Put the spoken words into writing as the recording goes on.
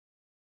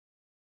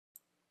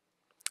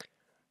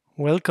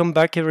Welcome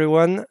back,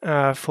 everyone,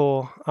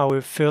 for our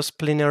first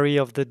plenary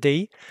of the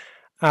day.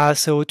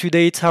 So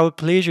today it's our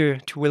pleasure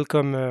to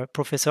welcome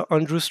Professor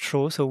Andrew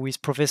Stroh, who is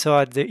professor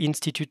at the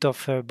Institute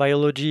of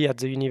Biology at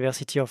the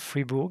University of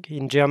Fribourg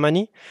in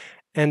Germany,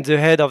 and the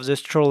head of the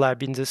Stroh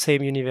Lab in the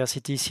same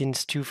university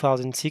since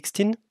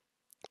 2016.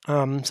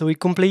 So he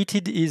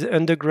completed his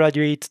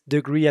undergraduate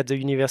degree at the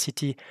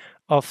University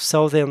of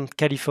Southern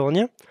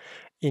California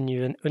in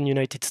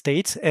United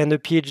States and a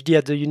PhD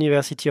at the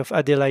University of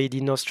Adelaide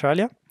in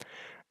Australia.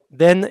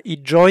 Then he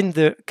joined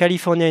the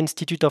California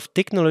Institute of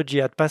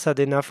Technology at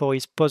Pasadena for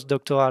his first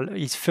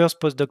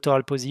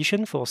postdoctoral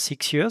position for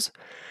 6 years.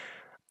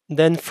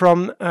 Then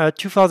from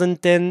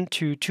 2010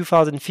 to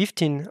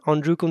 2015,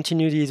 Andrew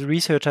continued his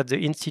research at the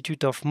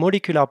Institute of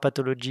Molecular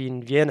Pathology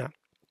in Vienna,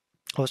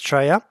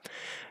 Austria.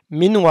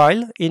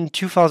 Meanwhile, in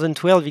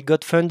 2012, he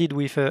got funded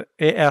with a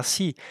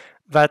ARC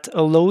that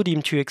allowed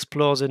him to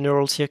explore the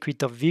neural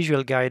circuit of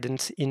visual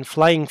guidance in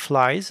flying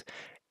flies,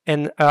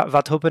 and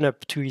that opened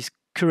up to his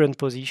current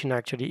position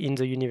actually in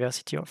the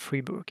University of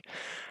Fribourg.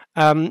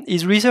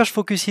 His research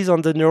focuses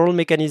on the neural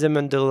mechanism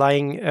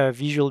underlying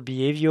visual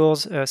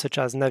behaviors such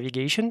as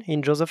navigation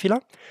in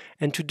Drosophila.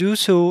 And to do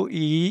so,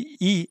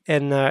 he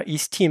and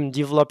his team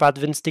develop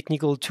advanced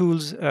technical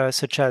tools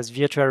such as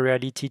virtual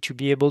reality to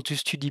be able to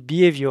study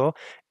behavior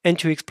and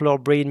to explore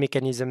brain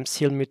mechanisms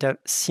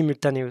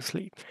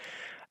simultaneously.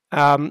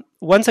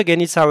 Once again,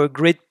 it's our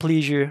great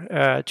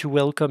pleasure to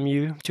welcome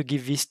you to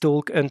give this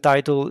talk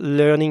entitled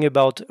Learning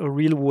about a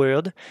Real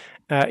World,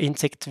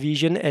 Insect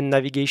Vision and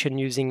Navigation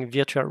Using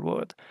Virtual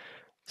World.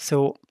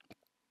 So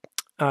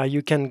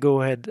you can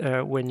go ahead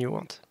when you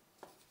want.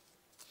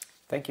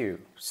 Thank you.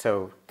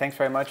 So thanks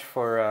very much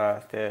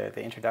for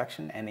the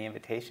introduction and the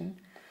invitation.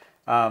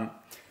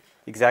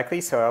 Exactly,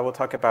 so I will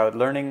talk about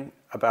learning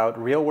about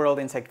real-world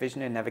insect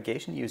vision and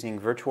navigation using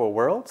virtual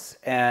worlds.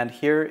 And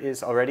here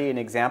is already an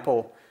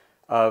example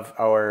of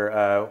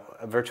our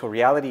virtual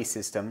reality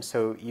system.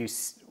 So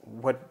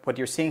what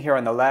you're seeing here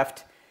on the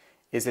left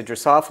is a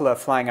Drosophila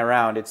flying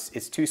around.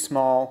 It's too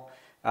small.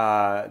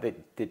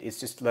 It's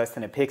just less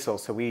than a pixel.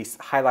 So we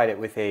highlight it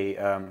with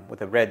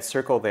a red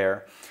circle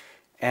there.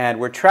 And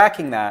we're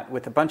tracking that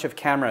with a bunch of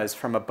cameras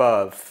from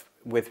above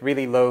with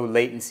really low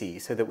latency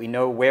so that we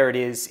know where it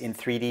is in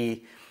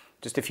 3D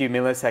just a few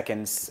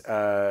milliseconds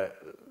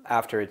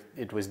after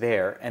it was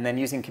there. And then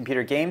using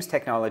computer games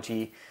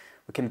technology,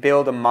 we can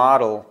build a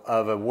model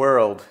of a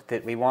world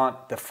that we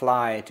want the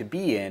fly to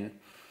be in.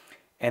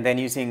 And then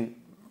using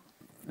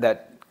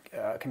that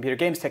computer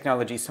games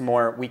technology some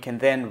more, we can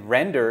then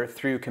render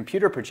through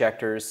computer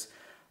projectors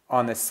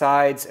on the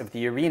sides of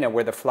the arena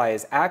where the fly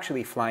is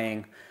actually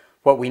flying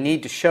what we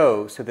need to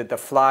show so that the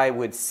fly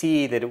would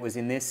see that it was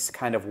in this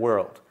kind of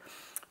world.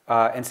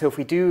 And so if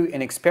we do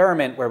an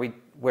experiment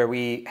where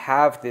we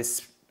have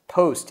this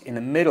post in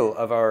the middle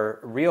of our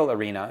real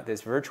arena,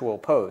 this virtual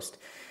post,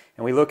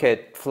 and we look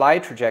at fly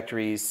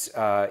trajectories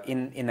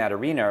in that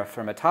arena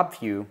from a top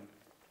view,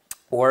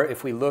 or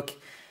if we look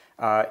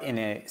in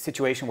a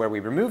situation where we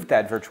removed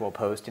that virtual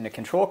post in a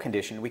control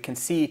condition, we can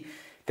see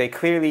they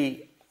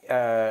clearly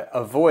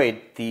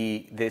avoid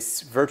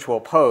this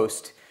virtual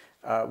post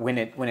when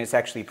it's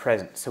actually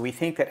present. So we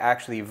think that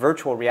actually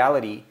virtual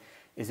reality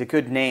is a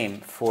good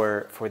name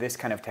for this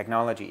kind of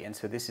technology. And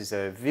so this is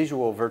a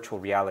visual virtual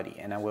reality.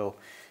 And I will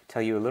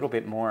tell you a little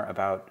bit more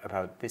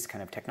about this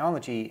kind of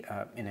technology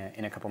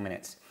in a couple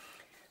minutes.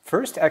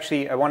 First,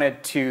 actually, I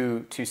wanted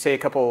to say a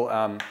couple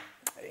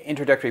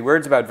introductory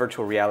words about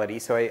virtual reality.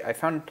 So I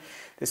found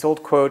this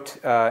old quote,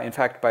 in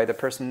fact, by the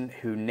person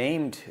who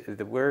named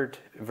the word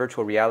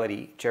virtual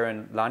reality,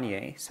 Jaron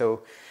Lanier.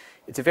 So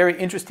it's a very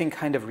interesting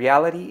kind of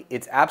reality.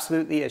 It's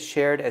absolutely as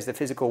shared as the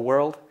physical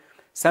world.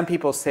 Some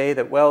people say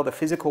that, well, the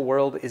physical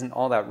world isn't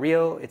all that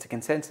real. It's a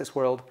consensus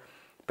world.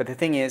 But the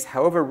thing is,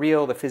 however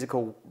real the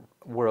physical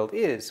world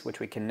is, which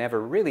we can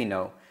never really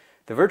know,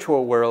 the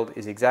virtual world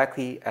is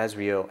exactly as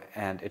real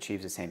and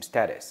achieves the same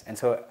status. And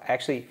so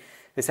actually,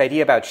 this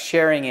idea about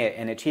sharing it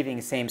and achieving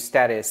the same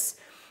status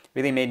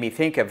really made me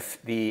think of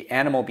the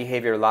Animal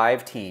Behavior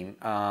Live team.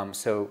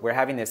 So we're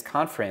having this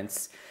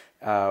conference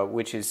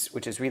which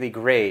is really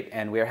great,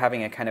 and we're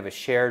having a kind of a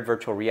shared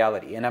virtual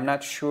reality. And I'm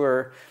not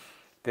sure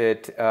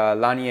that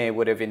Lanier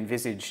would have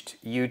envisaged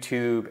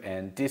YouTube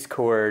and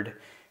Discord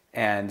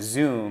and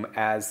Zoom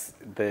as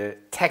the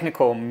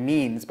technical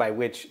means by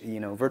which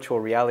virtual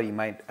reality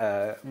might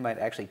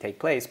actually take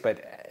place.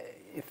 But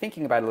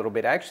thinking about it a little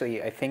bit,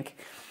 actually, I kind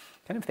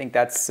of think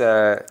that's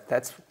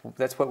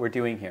what we're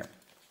doing here.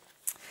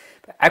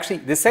 Actually,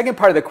 the second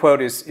part of the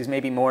quote is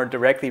maybe more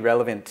directly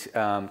relevant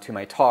to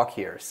my talk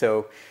here.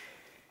 So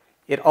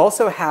it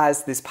also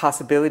has this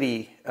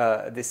possibility,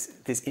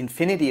 this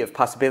infinity of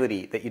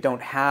possibility that you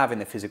don't have in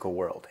the physical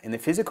world. In the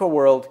physical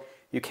world,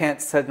 you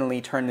can't suddenly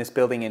turn this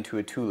building into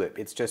a tulip.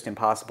 It's just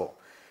impossible.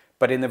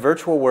 But in the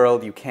virtual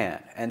world, you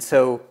can. And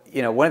so,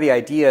 one of the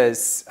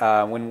ideas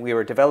when we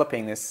were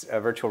developing this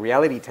virtual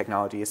reality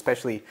technology,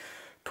 especially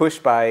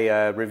pushed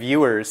by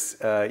reviewers,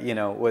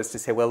 was to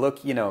say, well, look,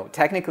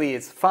 technically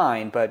it's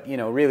fine, but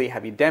really,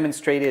 have you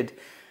demonstrated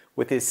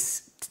with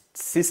this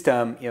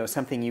system,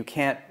 something you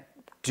can't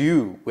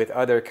do with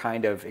other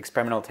kind of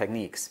experimental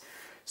techniques.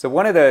 So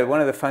one of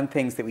the fun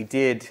things that we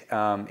did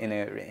in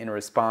a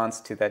response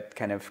to that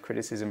kind of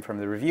criticism from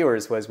the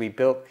reviewers was we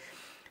built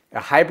a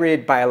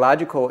hybrid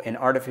biological and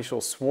artificial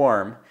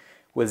swarm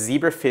with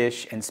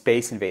zebrafish and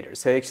space invaders.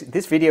 So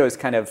this video is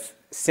kind of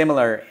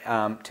similar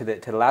to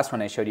the last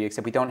one I showed you,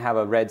 except we don't have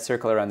a red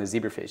circle around the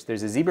zebrafish.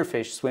 There's a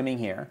zebrafish swimming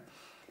here.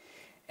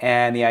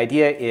 And the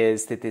idea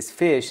is that this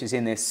fish is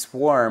in this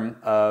swarm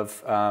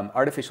of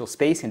artificial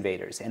space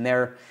invaders. And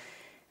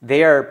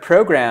they are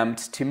programmed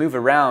to move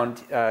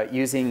around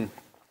using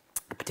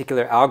a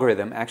particular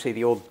algorithm, actually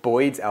the old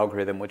Boyd's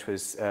algorithm, which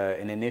was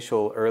an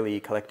initial early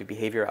collective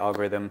behavior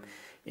algorithm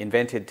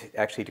invented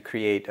actually to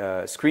create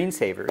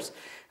screensavers.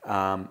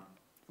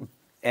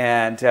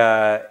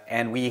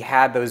 And we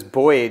had those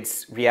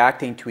Boyds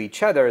reacting to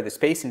each other, the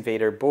space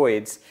invader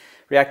Boyds,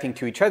 reacting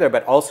to each other,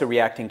 but also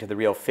reacting to the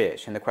real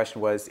fish. And the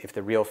question was if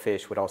the real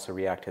fish would also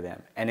react to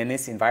them. And in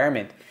this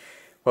environment,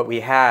 what we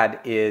had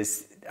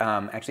is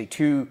actually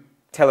two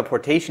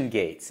teleportation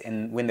gates.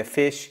 And when the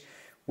fish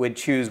would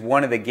choose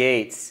one of the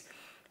gates,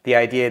 the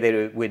idea that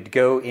it would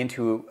go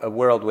into a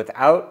world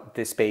without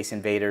the space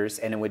invaders,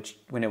 and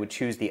when it would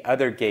choose the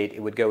other gate, it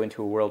would go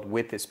into a world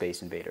with the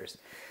space invaders.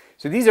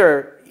 So these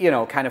are,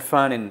 kind of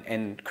fun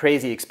and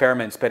crazy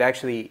experiments, but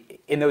actually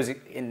in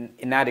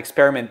that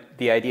experiment,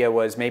 the idea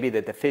was maybe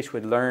that the fish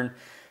would learn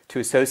to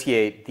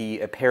associate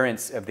the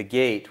appearance of the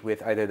gate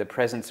with either the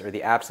presence or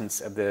the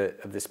absence of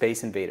the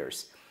space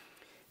invaders.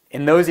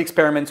 In those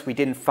experiments, we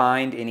didn't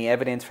find any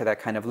evidence for that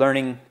kind of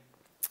learning,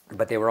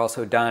 but they were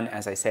also done,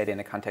 as I said, in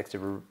the context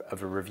of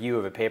a review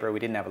of a paper. We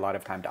didn't have a lot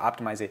of time to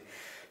optimize it.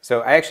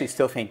 So I actually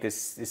still think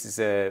this is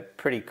a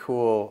pretty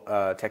cool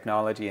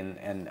technology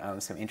and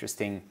some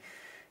interesting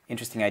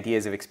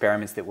ideas of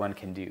experiments that one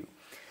can do.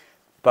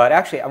 But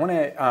actually, I want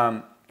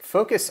to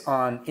focus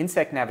on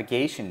insect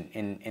navigation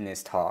in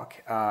this talk.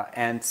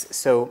 And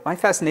so my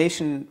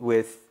fascination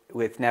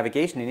with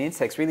navigation in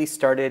insects really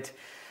started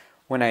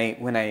when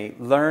I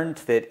learned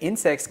that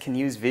insects can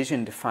use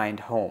vision to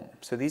find home.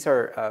 So these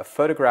are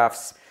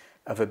photographs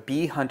of a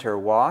bee hunter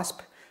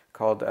wasp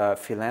called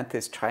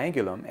Philanthus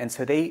triangulum. And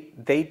so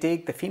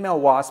the female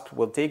wasp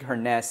will dig her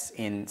nests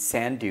in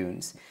sand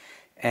dunes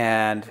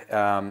and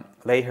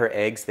lay her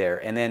eggs there,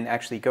 and then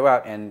actually go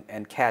out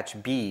and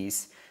catch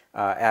bees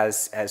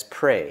as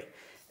prey.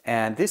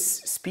 And this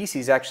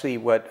species, actually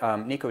what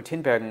Nico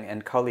Tinbergen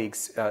and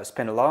colleagues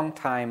spent a long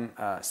time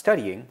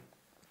studying,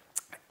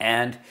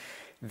 and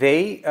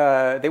they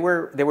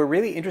were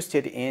really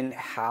interested in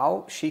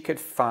how she could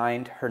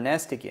find her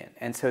nest again.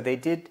 And so they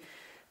did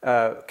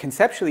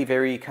conceptually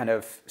very kind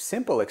of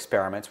simple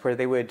experiments where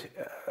they would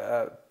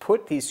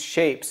put these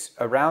shapes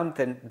around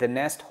the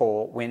nest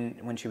hole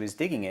when she was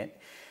digging it,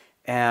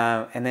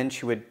 and then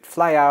she would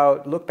fly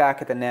out, look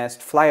back at the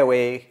nest, fly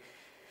away,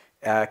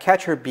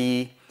 catch her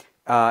bee,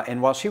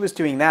 and while she was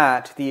doing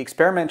that, the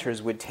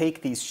experimenters would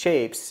take these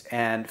shapes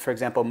and, for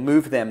example,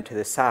 move them to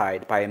the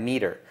side by a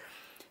meter.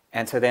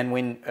 And so then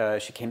when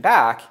she came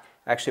back,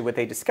 actually what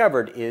they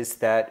discovered is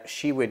that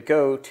she would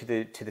go to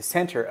the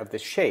center of the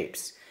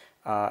shapes.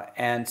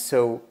 And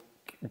so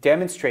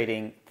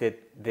demonstrating that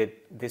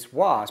this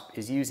wasp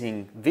is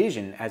using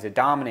vision as a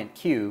dominant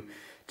cue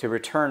to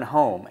return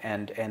home,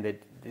 and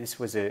that this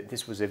was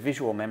a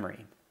visual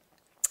memory.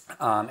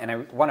 And I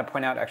want to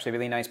point out actually a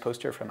really nice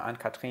poster from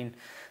Anne-Kathrin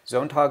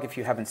Sontag. If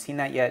you haven't seen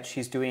that yet,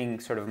 she's doing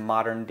sort of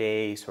modern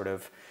day, sort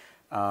of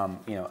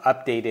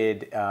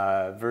updated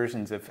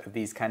versions of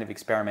these kind of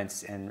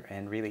experiments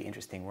and really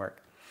interesting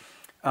work.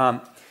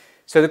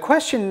 So the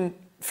question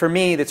for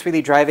me that's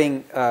really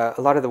driving a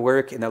lot of the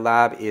work in the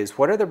lab is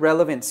what are the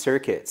relevant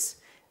circuits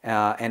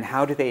and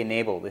how do they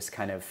enable this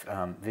kind of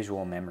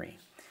visual memory?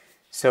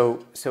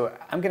 So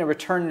I'm going to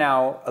return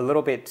now a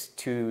little bit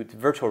to the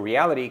virtual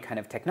reality kind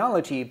of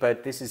technology,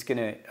 but this is going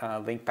to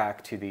link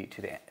back to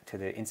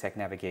the insect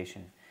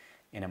navigation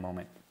in a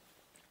moment.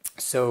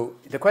 So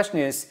the question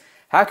is,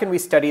 how can we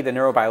study the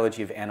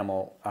neurobiology of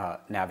animal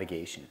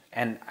navigation?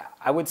 And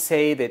I would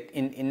say that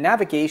in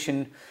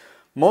navigation,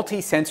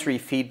 multi-sensory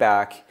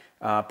feedback,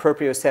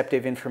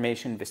 proprioceptive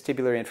information,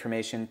 vestibular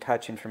information,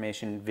 touch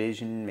information,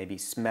 vision, maybe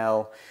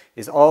smell,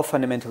 is all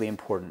fundamentally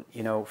important.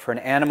 For an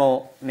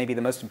animal, maybe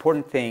the most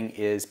important thing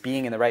is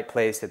being in the right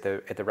place at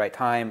the right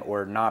time,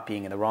 or not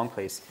being in the wrong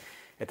place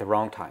at the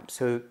wrong time.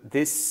 So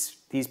these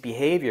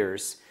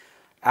behaviors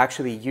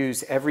actually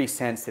use every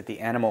sense that the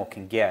animal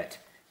can get.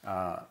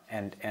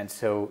 And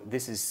so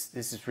this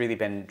has really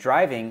been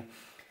driving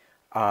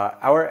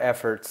our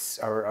efforts,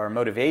 our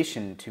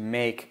motivation to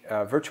make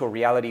virtual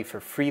reality for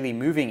freely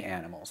moving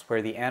animals,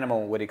 where the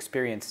animal would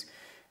experience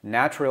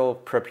natural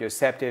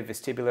proprioceptive,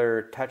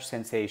 vestibular, touch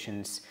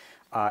sensations,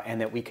 and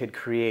that we could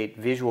create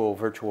visual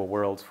virtual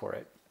worlds for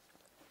it,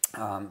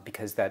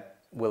 because that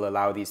will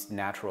allow these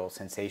natural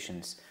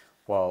sensations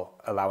while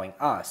allowing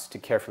us to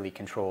carefully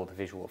control the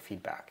visual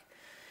feedback.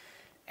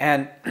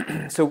 And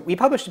so we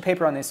published a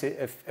paper on this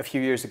a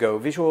few years ago,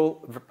 virtual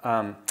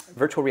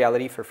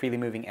reality for freely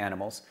moving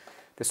animals.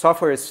 The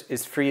software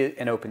is free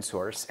and open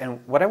source. And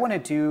what I want to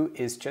do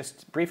is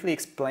just briefly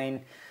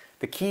explain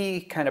the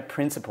key kind of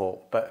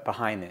principle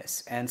behind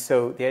this. And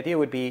so the idea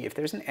would be if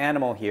there's an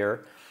animal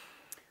here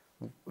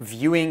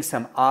viewing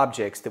some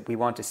objects that we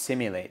want to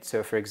simulate.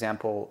 So for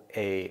example,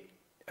 a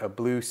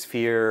blue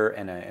sphere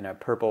and a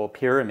purple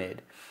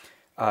pyramid.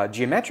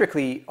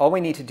 Geometrically, all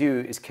we need to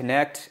do is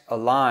connect a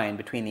line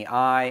between the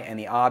eye and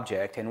the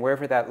object, and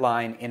wherever that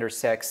line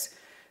intersects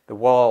the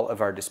wall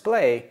of our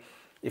display,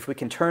 if we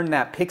can turn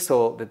that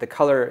pixel that the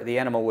color the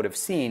animal would have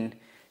seen,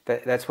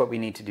 that's what we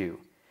need to do.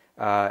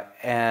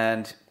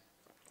 And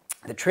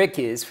the trick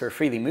is, for a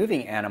freely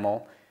moving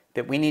animal,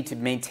 that we need to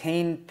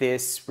maintain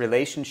this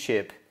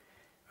relationship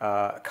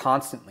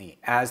constantly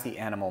as the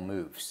animal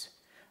moves.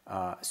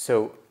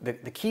 So the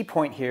key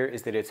point here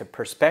is that it's a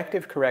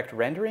perspective correct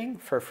rendering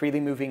for a freely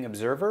moving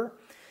observer.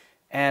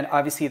 And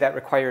obviously that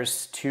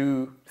requires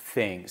two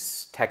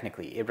things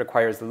technically. It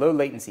requires the low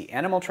latency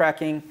animal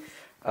tracking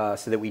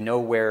so that we know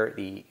where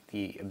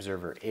the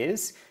observer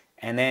is.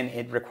 And then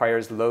it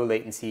requires low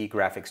latency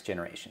graphics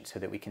generation so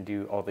that we can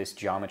do all this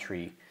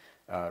geometry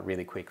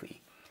really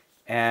quickly.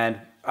 And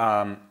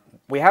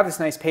we have this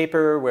nice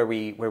paper where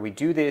we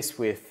do this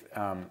with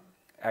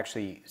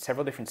actually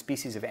several different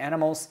species of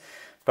animals.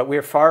 But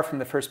we're far from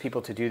the first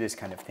people to do this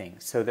kind of thing.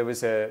 So there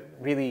was a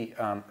really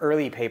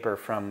early paper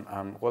from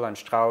Roland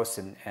Strauss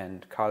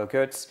and Karl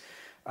Goetz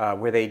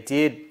where they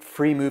did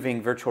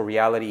free-moving virtual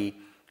reality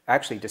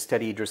actually to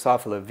study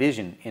Drosophila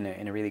vision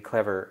in a really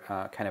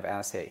clever kind of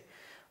assay.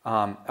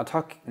 I'll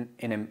talk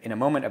in a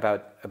moment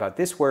about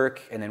this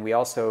work, and then we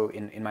also,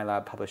 in my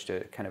lab, published a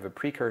kind of a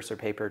precursor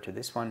paper to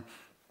this one.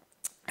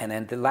 And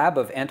then the lab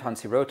of Anton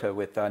Sirota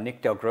with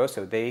Nick Del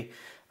Grosso, they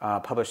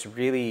published a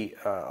really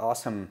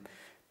awesome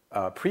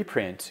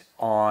preprint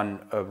on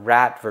a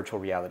rat virtual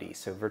reality,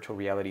 so virtual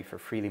reality for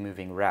freely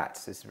moving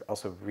rats. This is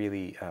also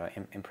really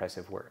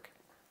impressive work.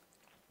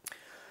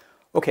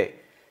 Okay,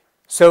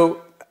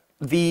 so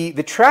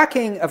the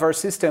tracking of our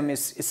system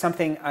is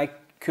something I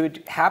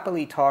could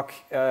happily talk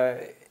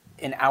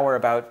an hour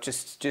about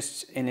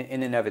just in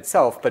and of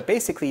itself, but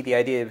basically the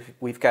idea of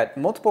we've got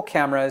multiple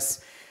cameras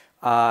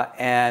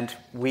and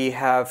we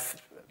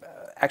have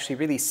actually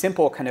really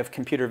simple kind of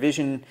computer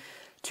vision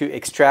to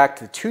extract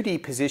the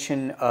 2D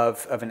position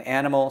of an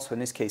animal, so in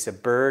this case a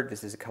bird.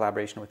 This is a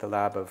collaboration with the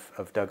lab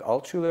of Doug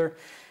Altschuler,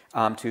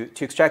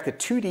 to extract the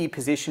 2D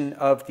position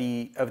of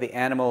the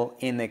animal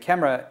in the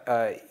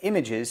camera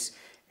images,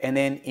 and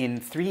then in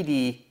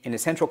 3D, in a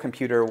central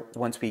computer,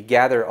 once we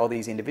gather all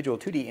these individual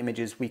 2D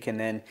images, we can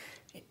then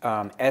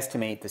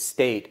estimate the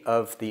state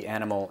of the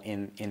animal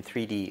in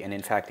 3D, and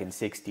in fact in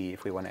 6D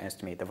if we want to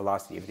estimate the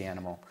velocity of the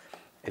animal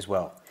as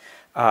well.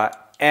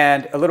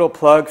 And a little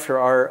plug for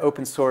our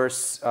open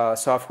source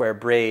software,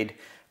 Braid.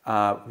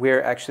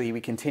 We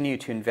continue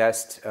to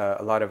invest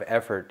a lot of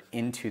effort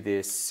into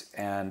this,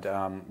 and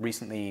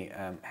recently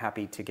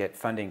happy to get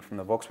funding from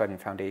the Volkswagen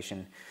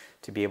Foundation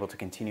to be able to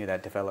continue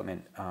that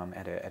development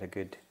at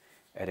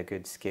a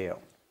good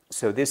scale.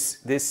 So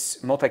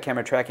this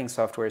multi-camera tracking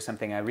software is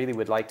something I really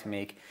would like to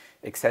make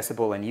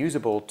accessible and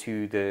usable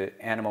to the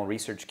animal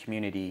research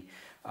community.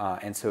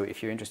 And so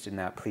if you're interested in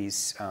that,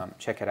 please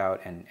check it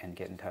out and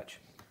get in touch.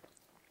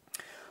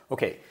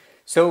 Okay,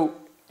 so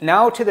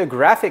now to the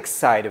graphics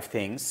side of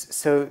things.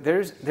 So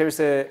there's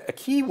a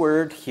key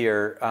word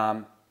here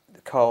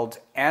called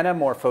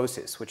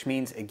anamorphosis, which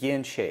means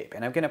again shape.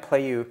 And I'm going to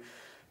play you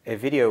a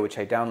video which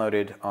I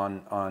downloaded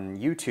on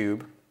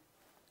YouTube.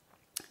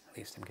 At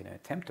least I'm going to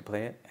attempt to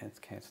play it.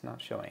 Okay, it's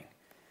not showing.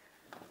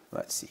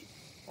 Let's see.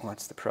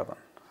 What's the problem?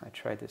 I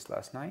tried this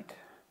last night.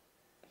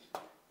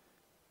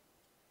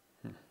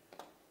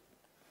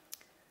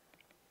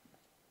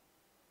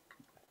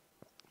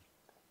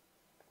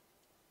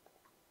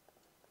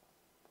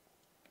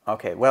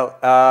 Okay, well,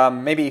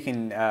 maybe you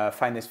can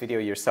find this video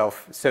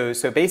yourself. So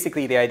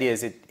basically the idea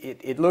is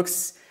it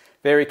looks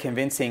very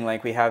convincing,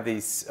 like we have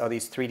all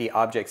these 3D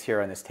objects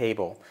here on this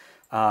table.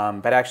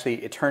 But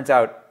actually it turns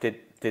out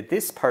that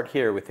this part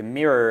here with the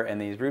mirror and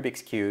these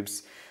Rubik's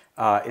cubes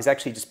is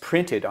actually just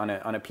printed on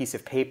a piece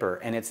of paper,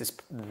 and it's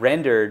just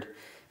rendered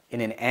in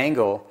an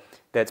angle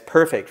that's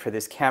perfect for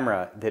this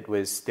camera that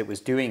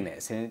was doing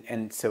this.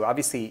 And so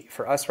obviously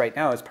for us right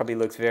now it probably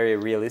looks very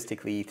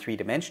realistically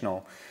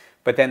three-dimensional.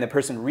 But then the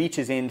person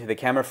reaches into the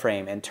camera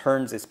frame and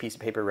turns this piece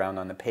of paper around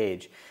on the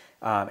page.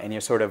 And your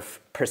sort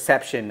of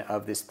perception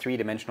of this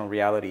three-dimensional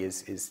reality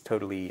is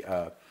totally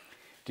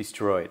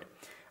destroyed.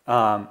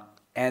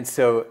 And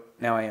so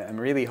now I'm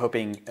really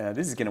hoping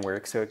this is going to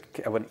work. So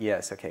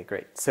yes, okay,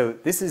 great. So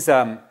this is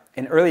an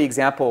early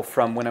example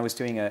from when I was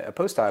doing a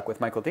postdoc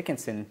with Michael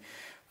Dickinson,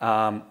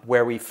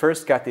 where we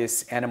first got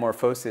this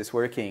anamorphosis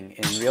working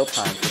in real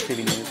time for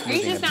freely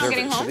moving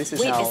observers. So this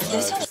is now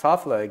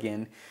Drosophila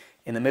again,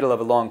 in the middle of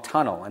a long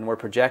tunnel, and we're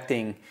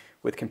projecting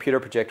with computer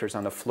projectors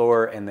on the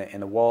floor and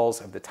the walls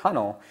of the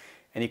tunnel,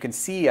 and you can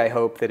see, I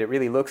hope, that it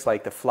really looks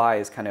like the fly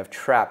is kind of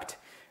trapped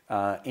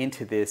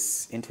into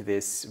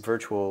this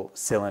virtual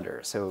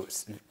cylinder. So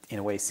in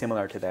a way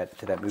similar to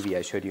that movie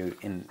I showed you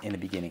in the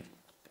beginning.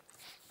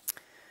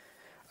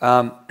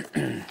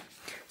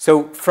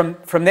 So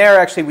from there,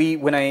 actually,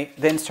 when I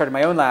then started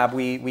my own lab,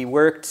 we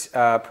worked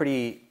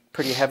pretty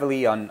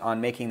heavily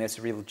on making this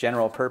a real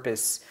general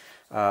purpose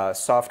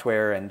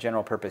software and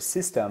general purpose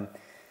system.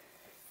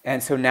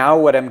 And so now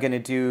what I'm going to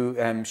do,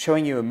 I'm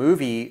showing you a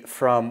movie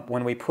from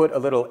when we put a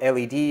little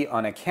LED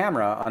on a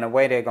camera, on a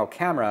wide angle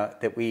camera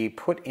that we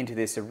put into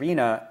this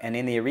arena. And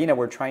in the arena,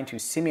 we're trying to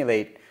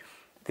simulate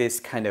this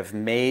kind of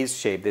maze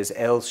shape, this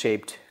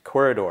L-shaped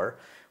corridor,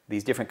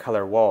 these different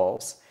color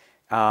walls.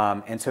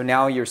 And so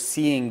now you're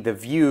seeing the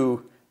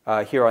view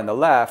here on the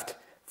left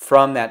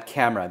from that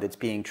camera that's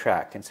being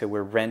tracked. And so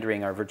we're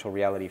rendering our virtual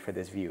reality for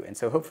this view. And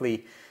so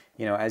hopefully,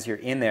 you know, as you're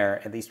in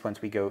there, at least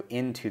once we go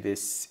into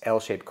this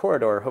L-shaped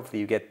corridor, hopefully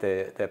you get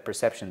the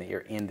perception that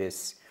you're in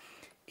this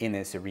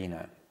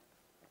arena.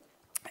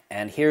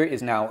 And here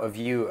is now a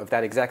view of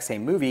that exact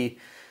same movie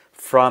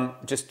from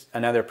just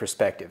another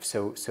perspective.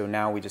 So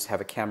now we just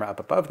have a camera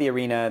up above the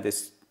arena.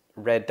 This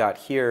red dot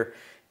here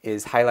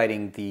is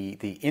highlighting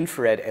the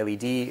infrared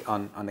LED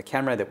on the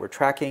camera that we're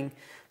tracking.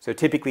 So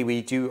typically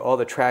we do all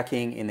the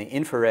tracking in the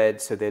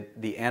infrared so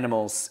that the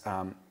animals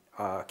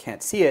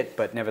can't see it,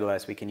 but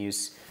nevertheless we can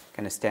use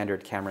kind of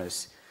standard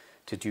cameras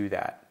to do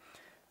that.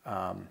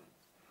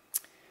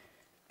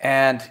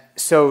 And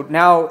so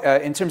now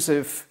in terms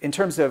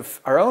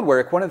of our own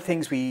work, one of the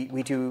things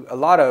we do a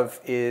lot of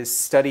is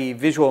study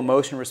visual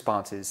motion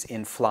responses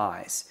in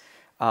flies.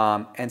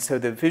 And so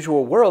the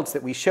visual worlds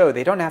that we show,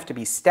 they don't have to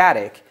be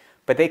static,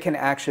 but they can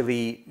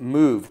actually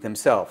move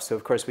themselves. So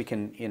of course we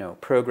can, you know,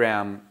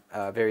 program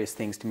various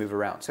things to move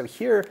around. So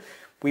here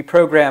we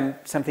program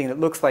something that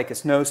looks like a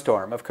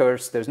snowstorm. Of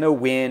course, there's no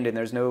wind and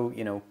there's no,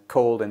 you know,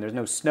 cold and there's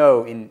no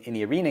snow in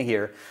the arena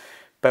here.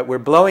 But we're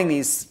blowing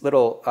these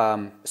little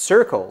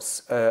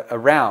circles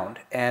around.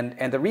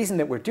 And the reason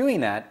that we're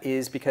doing that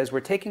is because we're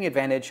taking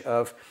advantage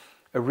of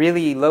a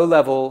really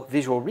low-level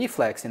visual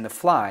reflex in the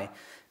fly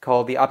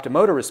called the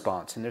optomotor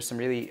response. And there's some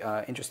really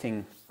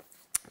interesting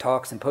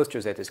talks and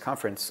posters at this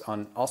conference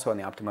also on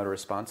the optomotor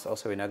response,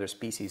 also in other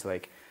species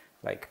like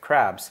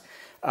crabs,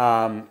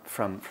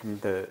 from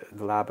the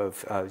lab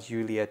of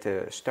Juliette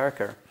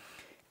Starker.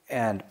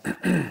 And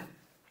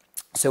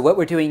so what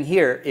we're doing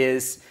here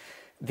is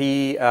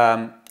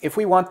if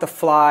we want the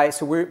fly,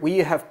 so we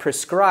have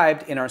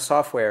prescribed in our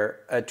software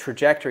a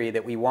trajectory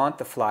that we want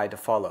the fly to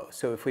follow.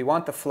 So if we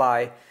want the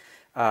fly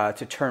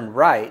to turn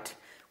right,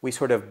 we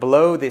sort of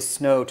blow this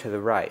snow to the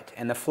right.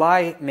 And the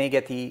fly may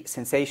get the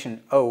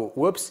sensation, oh,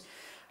 whoops,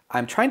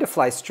 I'm trying to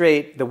fly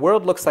straight. The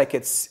world looks like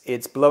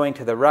it's blowing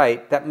to the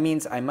right. That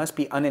means I must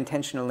be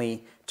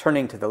unintentionally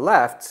turning to the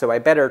left, so I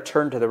better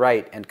turn to the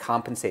right and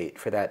compensate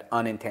for that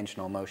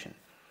unintentional motion.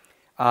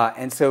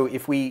 And so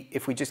if we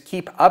just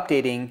keep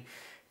updating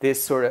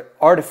this sort of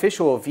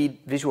artificial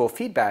visual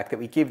feedback that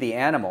we give the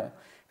animal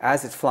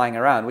as it's flying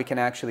around, we can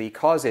actually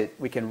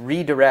we can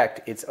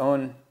redirect its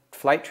own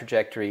flight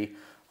trajectory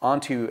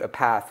onto a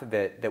path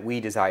that we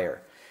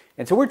desire.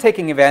 And so we're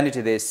taking advantage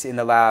of this in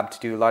the lab to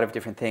do a lot of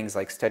different things,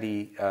 like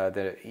study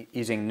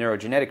using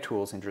neurogenetic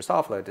tools in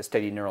Drosophila to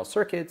study neural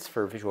circuits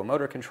for visual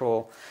motor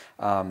control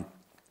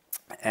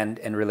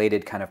and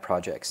related kind of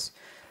projects.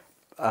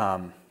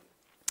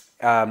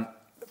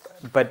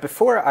 But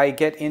before I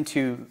get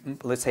into,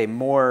 let's say,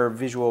 more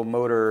visual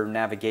motor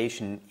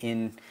navigation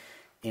in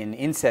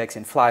insects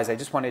and flies, I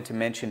just wanted to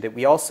mention that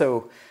we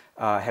also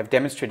have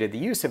demonstrated the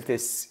use of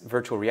this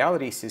virtual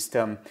reality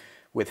system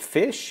with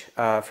fish,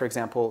 for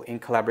example, in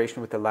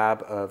collaboration with the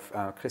lab of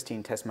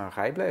Christine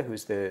Tesma-Reible,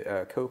 who's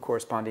the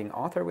co-corresponding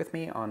author with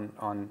me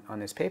on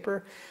this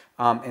paper.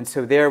 And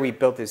so there we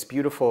built this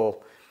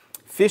beautiful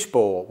fish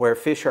bowl where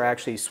fish are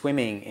actually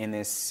swimming in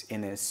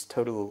this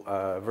total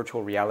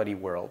virtual reality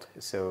world.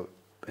 So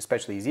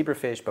especially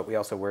zebrafish, but we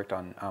also worked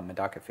on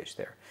Medaka fish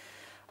there.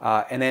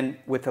 And then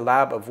with the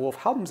lab of Wolf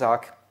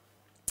Halbenzak,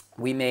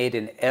 we made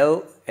an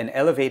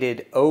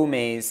elevated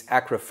O-maze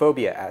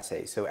acrophobia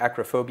assay. So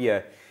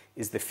acrophobia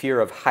is the fear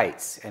of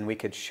heights, and we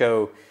could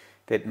show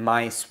that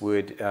mice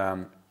would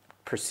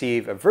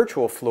perceive a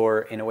virtual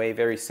floor in a way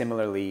very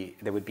similarly,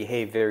 that would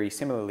behave very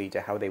similarly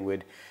to how they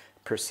would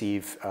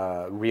perceive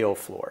real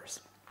floors.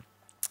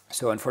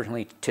 So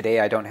unfortunately today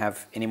I don't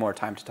have any more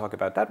time to talk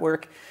about that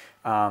work,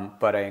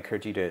 but I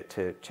encourage you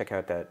to check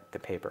out the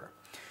paper.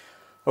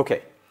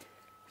 Okay,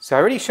 so I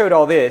already showed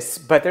all this,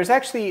 but there's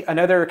actually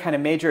another kind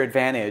of major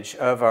advantage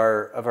of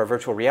our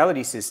virtual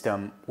reality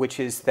system, which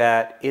is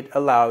that it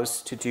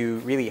allows to do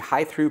really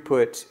high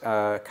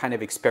throughput kind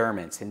of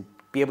experiments and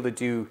be able to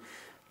do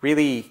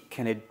really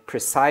kind of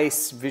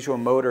precise visual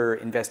motor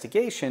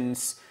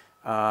investigations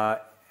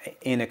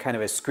in a kind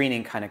of a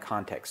screening kind of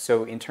context.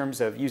 So in terms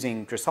of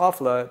using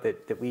Drosophila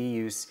that we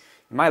use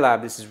in my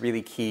lab, this is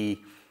really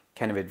key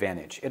kind of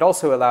advantage. It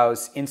also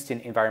allows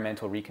instant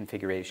environmental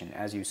reconfiguration,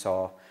 as you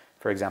saw,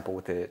 for example,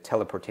 with the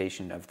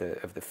teleportation of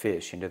the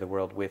fish into the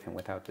world with and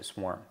without the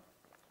swarm.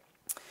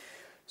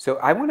 So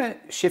I want to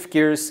shift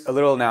gears a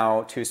little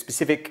now to a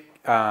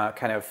specific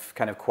kind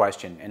of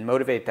question and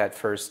motivate that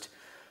first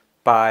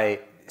by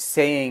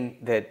saying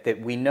that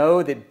we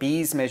know that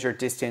bees measure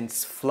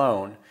distance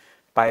flown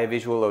by a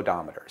visual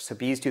odometer. So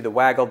bees do the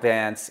waggle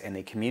dance and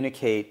they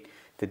communicate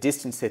the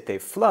distance that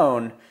they've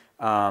flown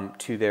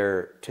to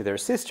their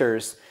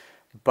sisters,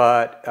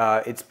 but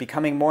it's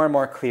becoming more and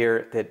more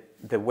clear that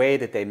the way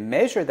that they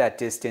measure that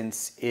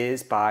distance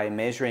is by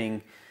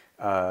measuring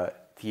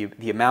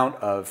the amount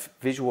of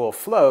visual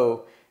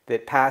flow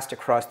that passed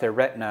across their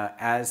retina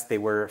as they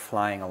were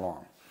flying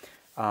along.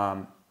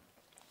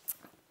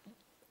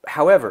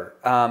 However,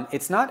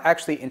 it's not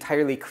actually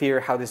entirely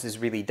clear how this is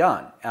really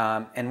done.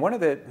 And one of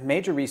the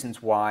major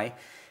reasons why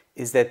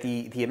is that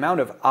the amount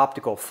of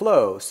optical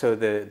flow, so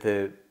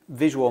the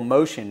visual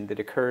motion that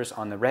occurs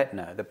on the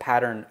retina, the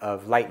pattern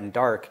of light and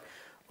dark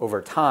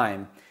over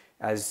time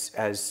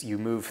as you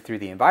move through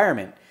the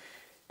environment,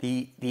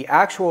 the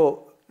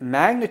actual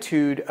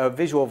magnitude of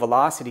visual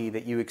velocity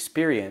that you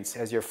experience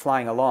as you're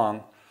flying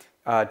along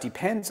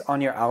depends on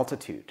your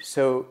altitude.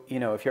 So,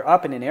 if you're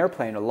up in an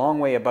airplane a long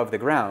way above the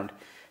ground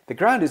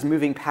is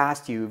moving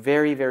past you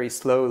very, very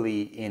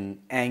slowly in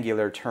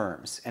angular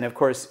terms. And of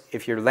course,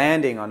 if you're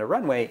landing on a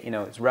runway,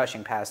 it's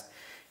rushing past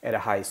at a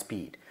high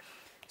speed.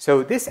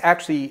 So this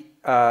actually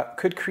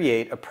could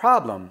create a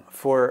problem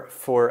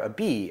for a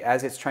bee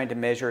as it's trying to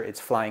measure its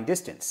flying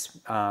distance.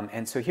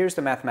 And so here's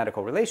the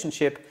mathematical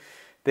relationship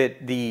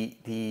that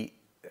the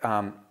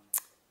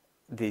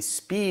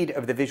speed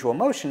of the visual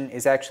motion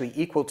is actually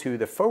equal to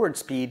the forward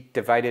speed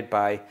divided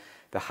by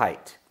the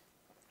height.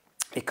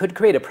 It could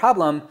create a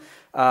problem,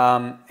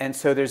 and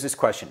so there's this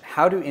question: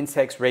 how do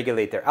insects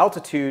regulate their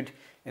altitude?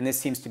 And this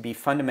seems to be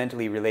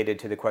fundamentally related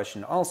to the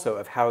question also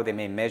of how they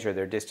may measure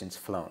their distance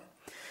flown.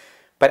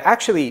 But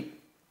actually,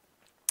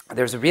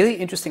 there's a really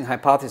interesting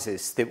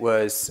hypothesis that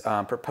was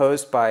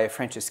proposed by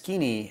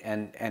Franceschini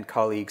and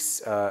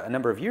colleagues a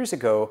number of years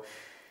ago,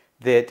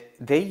 that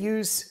they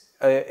use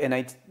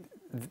a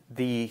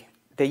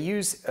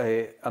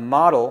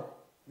model.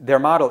 Their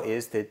model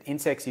is that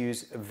insects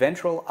use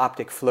ventral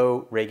optic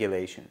flow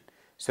regulation.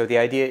 So the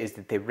idea is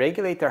that they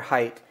regulate their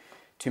height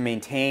to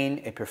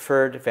maintain a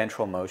preferred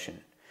ventral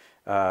motion.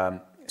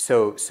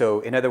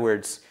 So in other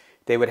words,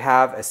 they would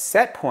have a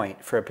set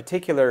point for a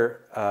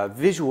particular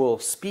visual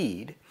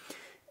speed,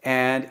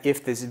 and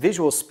if this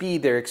visual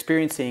speed they're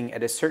experiencing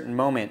at a certain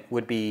moment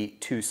would be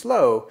too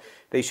slow,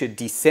 they should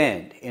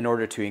descend in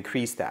order to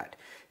increase that.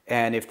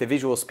 And if the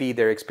visual speed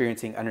they're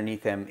experiencing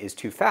underneath them is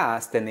too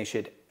fast, then they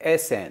should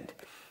ascend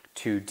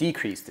to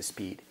decrease the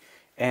speed.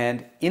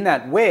 And in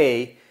that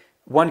way,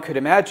 one could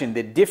imagine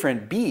that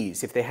different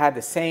bees, if they had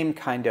the same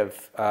kind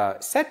of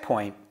set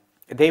point,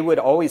 they would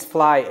always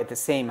fly at the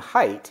same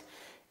height,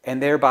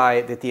 and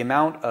thereby that the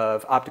amount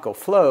of optical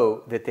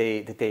flow that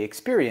they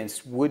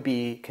experienced would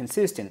be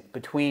consistent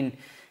between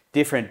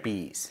different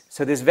bees.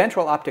 So this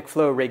ventral optic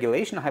flow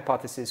regulation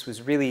hypothesis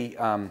was really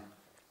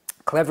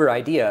clever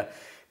idea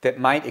that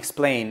might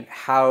explain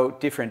how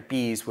different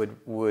bees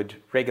would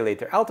regulate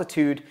their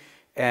altitude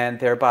and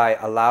thereby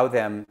allow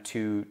them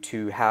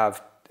to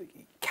have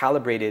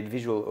calibrated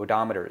visual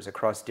odometers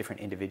across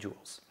different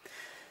individuals.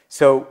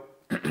 So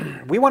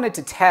we wanted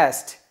to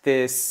test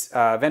this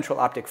ventral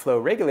optic flow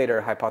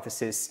regulator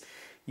hypothesis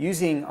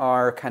using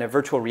our kind of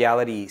virtual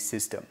reality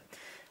system.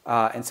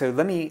 And so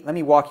let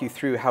me walk you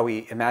through how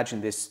we imagine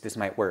this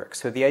might work.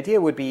 So the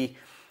idea would be,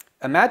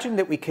 imagine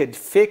that we could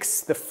fix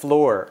the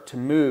floor to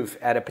move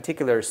at a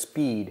particular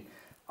speed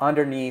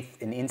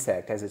underneath an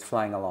insect as it's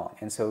flying along.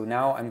 And so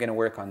now I'm going to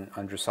work on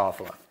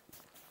Drosophila.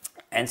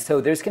 And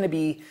so there's going to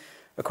be,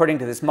 according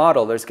to this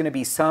model, there's going to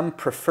be some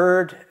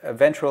preferred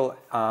ventral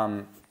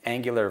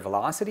angular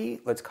velocity,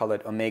 let's call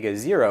it omega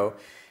 0,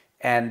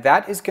 and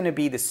that is going to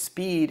be the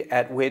speed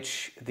at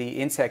which the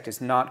insect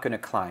is not going to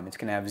climb. It's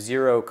going to have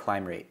 0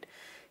 climb rate.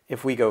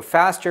 If we go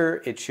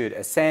faster, it should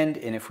ascend,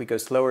 and if we go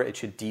slower, it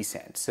should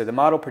descend. So the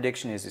model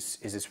prediction is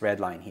this red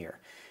line here.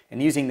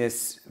 And using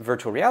this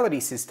virtual reality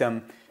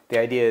system, the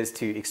idea is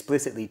to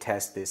explicitly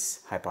test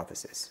this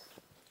hypothesis.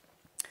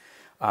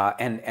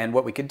 And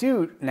what we could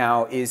do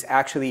now is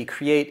actually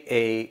create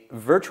a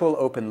virtual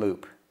open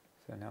loop.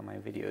 So now my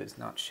video is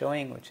not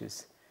showing, which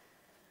is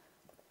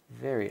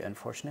very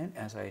unfortunate,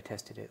 as I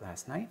tested it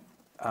last night.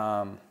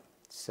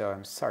 So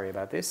I'm sorry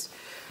about this.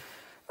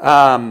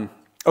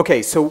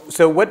 Okay,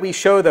 so what we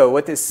show though,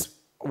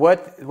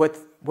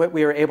 what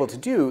we are able to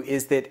do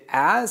is that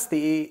as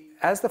the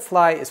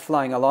fly is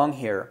flying along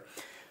here,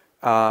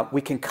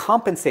 we can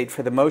compensate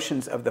for the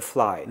motions of the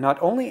fly, not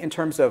only in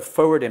terms of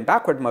forward and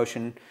backward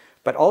motion,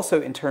 but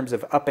also in terms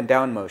of up and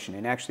down motion,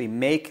 and actually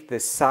make the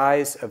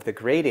size of the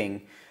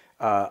grating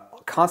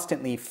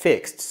constantly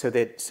fixed, so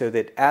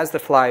that as the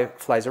fly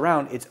flies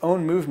around, its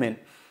own movement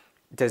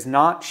does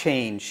not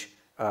change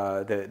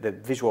the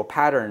visual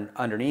pattern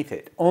underneath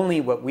it.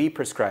 Only what we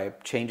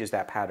prescribe changes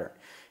that pattern.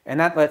 And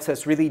that lets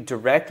us really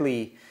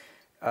directly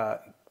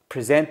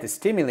present the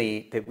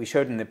stimuli that we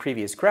showed in the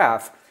previous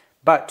graph,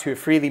 but to a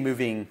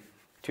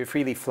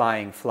freely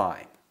flying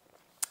fly.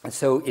 And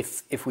so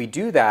if we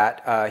do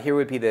that, here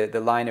would be the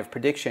line of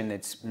prediction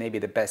that's maybe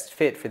the best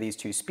fit for these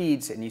two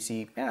speeds. And you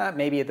see,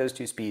 maybe at those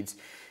two speeds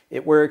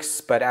it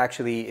works, but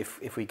actually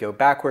if we go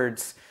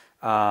backwards,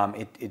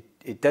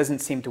 it doesn't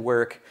seem to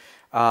work.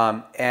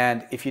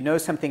 And if you know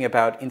something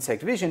about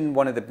insect vision,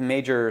 one of the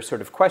major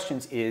sort of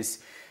questions is,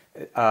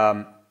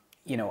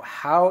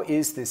 how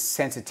is this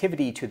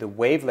sensitivity to the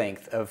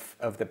wavelength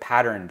of the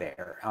pattern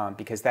there?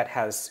 Because that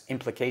has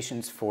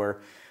implications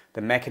for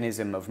the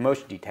mechanism of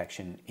motion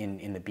detection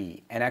in the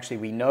bee. And actually,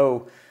 we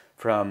know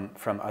from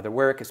other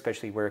work,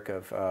 especially work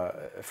of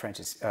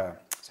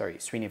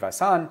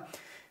Srinivasan,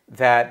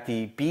 that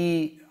the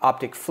bee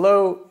optic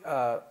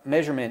flow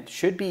measurement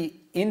should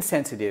be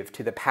insensitive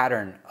to the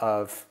pattern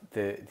of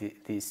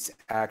this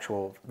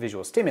actual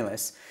visual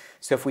stimulus.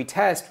 So if we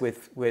test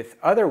with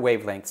other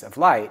wavelengths of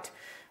light,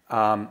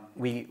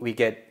 we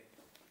get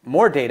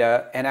more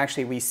data, and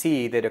actually we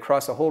see that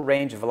across a whole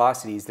range of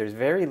velocities, there's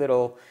very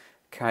little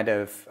kind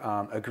of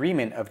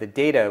agreement of the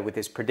data with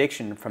this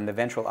prediction from the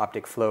ventral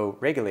optic flow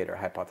regulator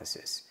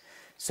hypothesis.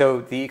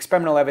 So the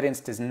experimental evidence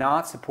does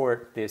not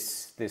support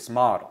this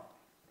model.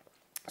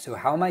 So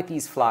how might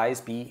these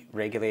flies be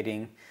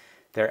regulating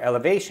their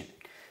elevation?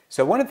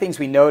 So one of the things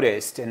we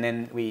noticed, and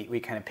then we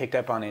kind of picked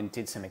up on and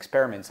did some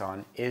experiments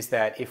on, is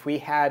that if we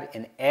had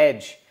an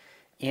edge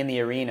in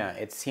the arena,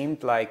 it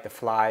seemed like the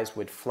flies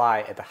would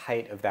fly at the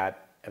height of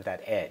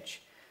that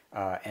edge.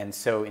 And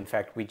so, in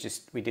fact, we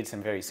did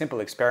some very simple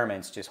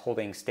experiments, just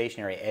holding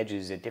stationary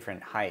edges at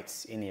different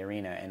heights in the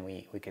arena, and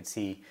we could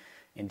see,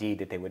 indeed,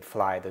 that they would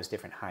fly that those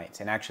different heights.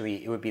 And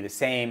actually, it would be the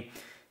same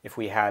if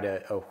we had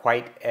a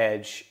white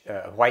edge,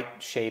 a white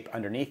shape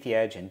underneath the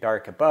edge and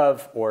dark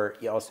above, or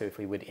also if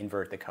we would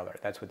invert the color.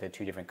 That's what the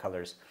two different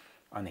colors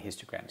on the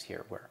histograms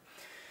here were.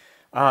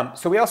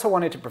 So we also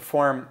wanted to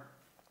perform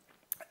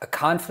a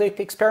conflict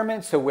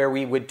experiment, so where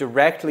we would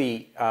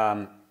directly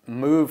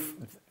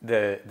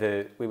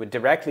we would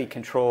directly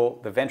control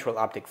the ventral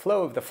optic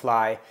flow of the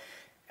fly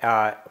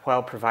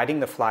while providing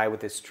the fly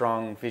with a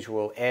strong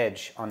visual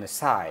edge on the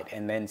side,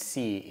 and then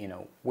see,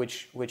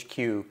 which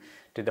cue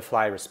did the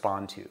fly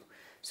respond to.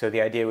 So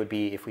the idea would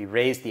be, if we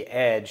raise the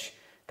edge,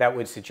 that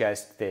would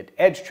suggest that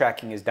edge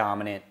tracking is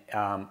dominant,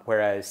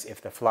 whereas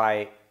if the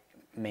fly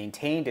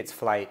maintained its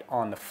flight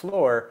on the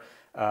floor,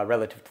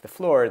 relative to the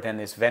floor, then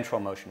this ventral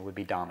motion would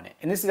be dominant.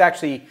 And this is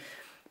actually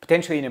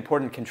potentially an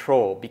important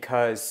control,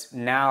 because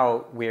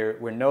now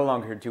we're no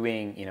longer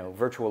doing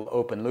virtual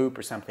open loop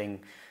or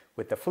something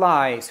with the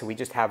fly, so we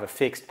just have a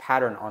fixed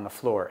pattern on the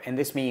floor. And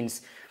this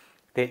means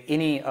that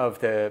any of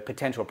the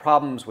potential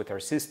problems with our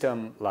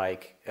system,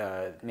 like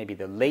maybe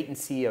the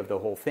latency of the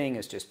whole thing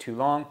is just too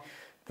long,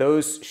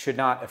 those should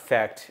not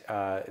affect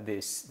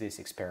this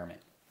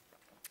experiment.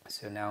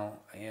 So now,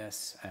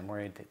 yes, I'm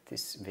worried that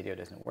this video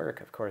doesn't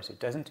work. Of course it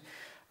doesn't.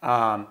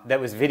 That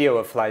was video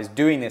of flies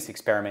doing this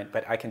experiment,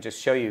 but I can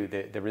just show you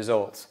the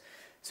results.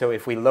 So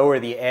if we lower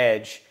the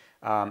edge,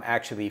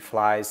 actually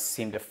flies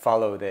seem to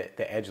follow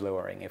the edge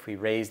lowering. If we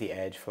raise the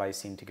edge, flies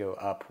seem to go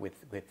up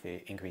with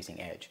the increasing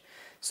edge.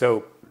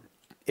 So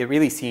it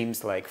really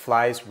seems like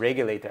flies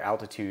regulate their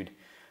altitude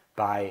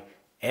by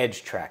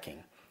edge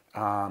tracking,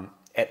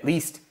 at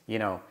least,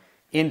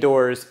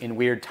 indoors in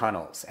weird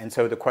tunnels. And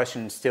so the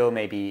question still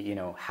may be,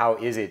 how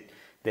is it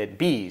that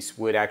bees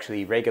would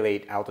actually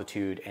regulate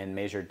altitude and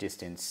measure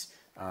distance,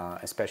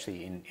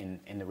 especially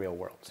in the real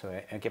world?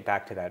 So I'll get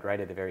back to that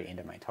right at the very end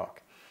of my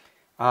talk.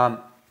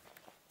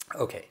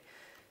 Okay,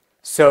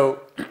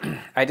 so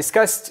I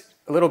discussed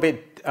a little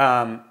bit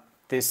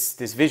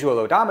this visual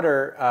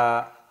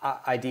odometer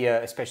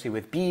idea, especially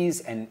with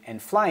bees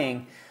and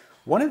flying.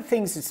 One of the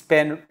things that's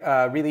been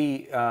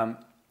really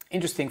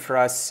interesting for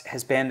us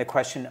has been the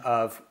question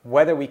of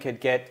whether we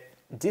could get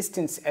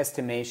distance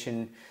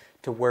estimation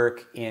to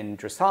work in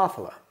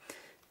Drosophila.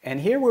 And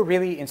here we're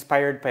really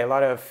inspired by a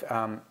lot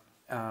of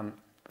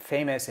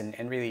famous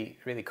and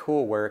really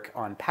cool work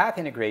on path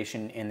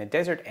integration in the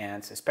desert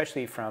ants,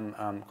 especially from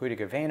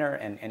Rüdiger Wehner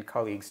and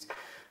colleagues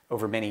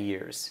over many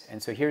years.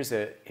 And so here's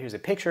a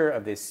picture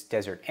of this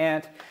desert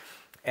ant,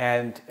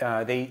 and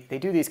they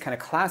do these kind of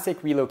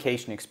classic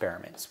relocation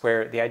experiments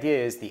where the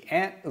idea is the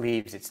ant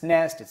leaves its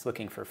nest, it's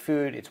looking for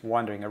food, it's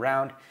wandering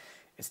around,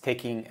 it's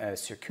taking a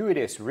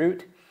circuitous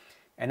route,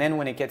 and then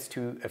when it gets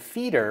to a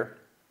feeder,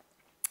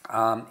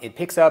 it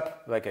picks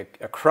up like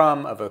a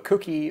crumb of a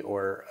cookie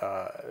or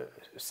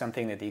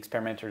something that the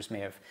experimenters may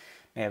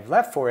have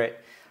left for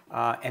it.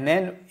 And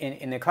then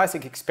in the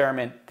classic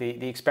experiment,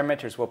 the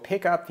experimenters will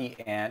pick up the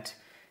ant,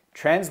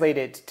 translate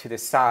it to the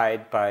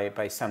side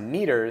by some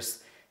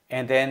meters,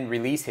 and then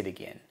release it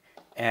again.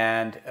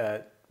 And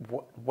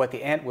what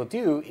the ant will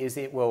do is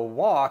it will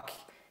walk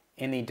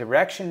in the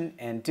direction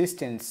and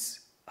distance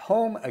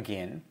home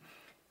again.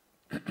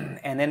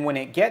 And then when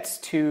it gets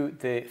to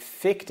the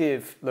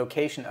fictive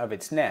location of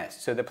its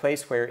nest, so the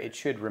place where it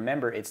should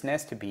remember its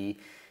nest to be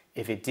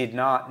if it did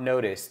not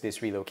notice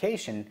this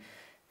relocation,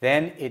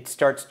 then it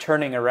starts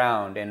turning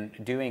around and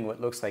doing what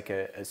looks like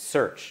a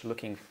search,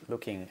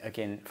 looking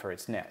again for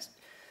its nest.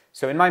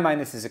 So in my mind,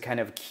 this is a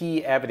kind of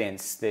key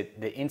evidence that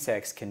the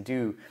insects can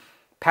do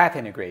path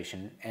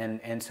integration.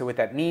 And so what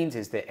that means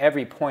is that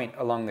every point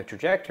along the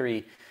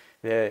trajectory,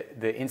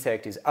 the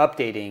insect is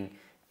updating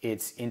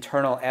its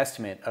internal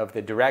estimate of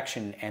the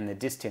direction and the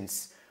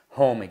distance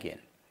home again.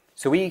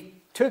 So we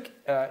took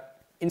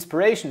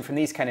inspiration from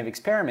these kind of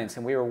experiments,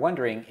 and we were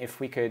wondering if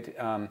we could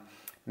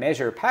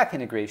measure path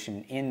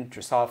integration in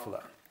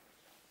Drosophila.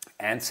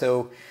 And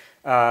so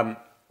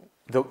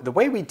the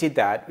way we did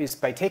that is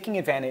by taking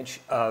advantage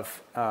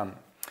of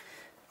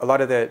a lot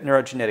of the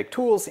neurogenetic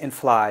tools in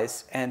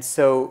flies. And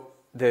so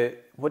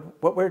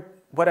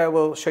what I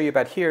will show you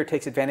about here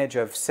takes advantage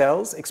of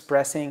cells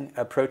expressing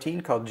a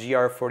protein called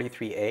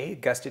GR43A,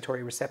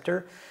 gustatory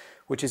receptor,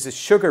 which is a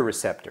sugar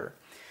receptor.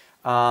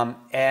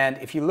 And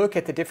if you look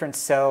at the different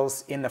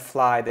cells in the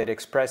fly that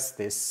express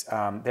this,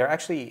 they're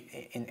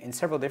actually in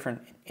several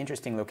different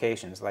interesting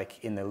locations,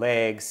 like in the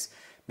legs,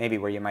 maybe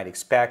where you might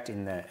expect,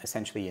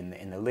 essentially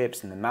in the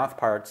lips and the mouth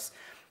parts,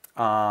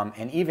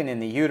 and even in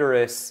the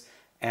uterus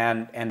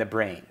and the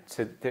brain.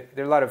 So there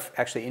are a lot of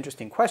actually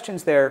interesting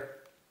questions there.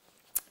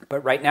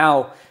 But right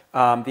now,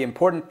 the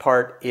important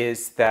part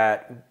is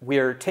that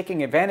we're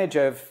taking advantage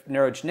of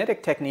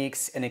neurogenetic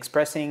techniques and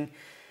expressing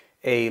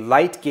a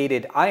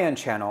light-gated ion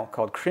channel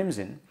called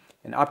crimson,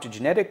 an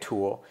optogenetic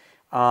tool.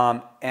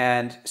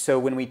 And so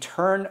when we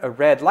turn a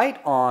red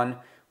light on,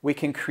 we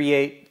can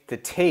create the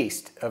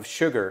taste of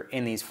sugar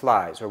in these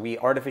flies, or we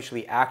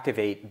artificially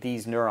activate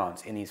these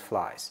neurons in these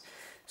flies.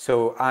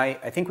 So I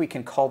think we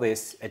can call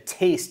this a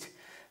taste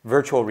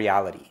virtual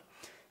reality.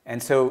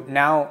 And so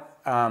now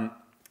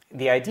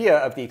the idea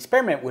of the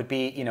experiment would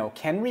be,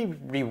 can we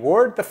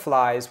reward the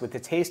flies with the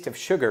taste of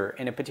sugar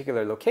in a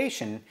particular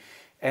location,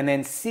 and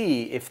then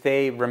see if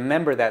they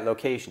remember that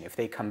location, if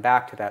they come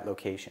back to that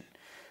location.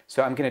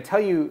 So I'm going to tell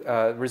you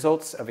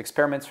results of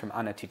experiments from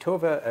Anna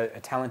Titova, a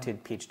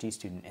talented PhD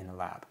student in the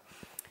lab.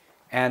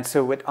 And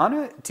so what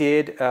Anna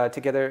did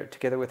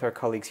together with our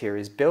colleagues here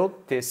is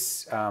build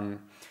this,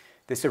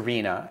 this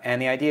arena.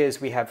 And the idea is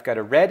we have got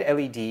a red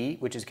LED,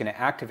 which is going to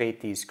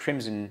activate these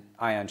crimson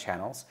ion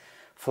channels.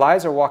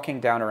 Flies are walking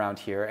down around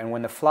here, and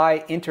when the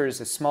fly enters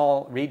a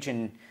small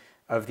region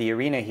of the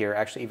arena here,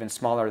 actually even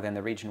smaller than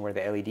the region where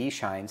the LED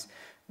shines,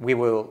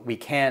 we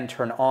can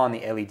turn on the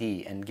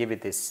LED and give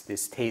it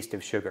this taste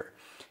of sugar.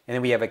 And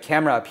then we have a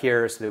camera up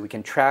here so that we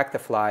can track the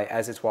fly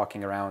as it's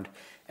walking around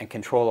and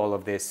control all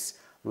of this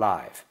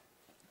live.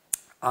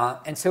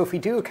 And so if we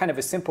do kind of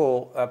a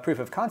simple proof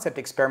of concept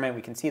experiment,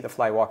 we can see the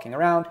fly walking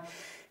around,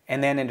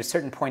 and then at a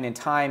certain point in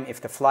time,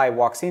 if the fly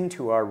walks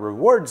into our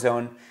reward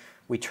zone,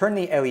 we turn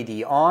the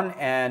LED on,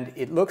 and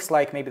it looks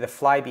like maybe the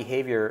fly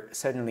behavior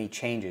suddenly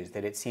changes,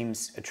 that it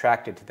seems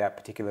attracted to that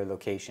particular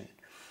location.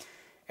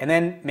 And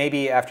then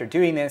maybe after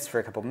doing this for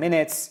a couple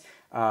minutes,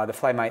 the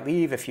fly might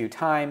leave a few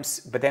times,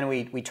 but then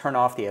we turn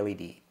off the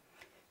LED,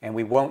 and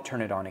we won't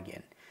turn it on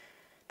again.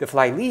 The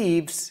fly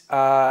leaves,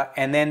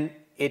 and then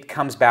it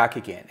comes back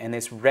again. And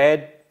this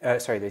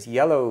this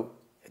yellow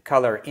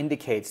color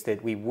indicates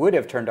that we would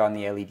have turned on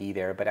the LED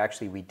there, but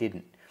actually we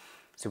didn't.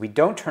 So we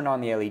don't turn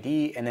on the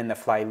LED, and then the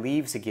fly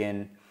leaves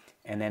again,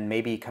 and then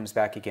maybe comes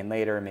back again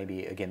later,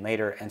 maybe again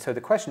later. And so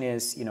the question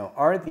is,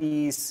 are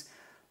these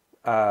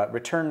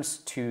returns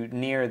to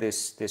near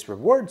this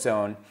reward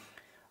zone,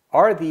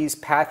 are these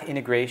path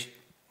integration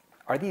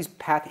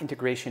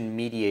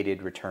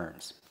mediated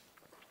returns?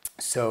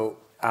 So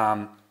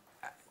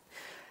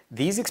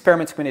these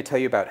experiments I'm going to tell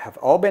you about have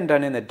all been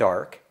done in the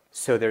dark,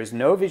 so there's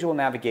no visual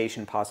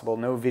navigation possible,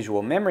 no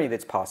visual memory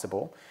that's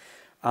possible.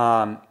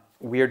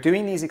 We are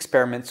doing these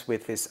experiments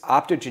with this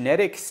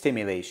optogenetic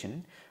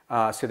stimulation,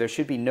 so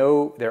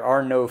there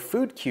are no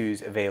food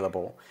cues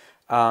available.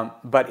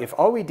 But if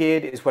all we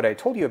did is what I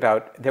told you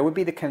about, there would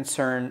be the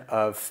concern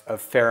of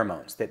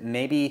pheromones, that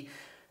maybe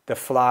the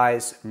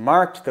flies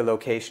marked the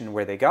location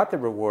where they got the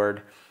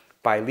reward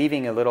by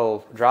leaving a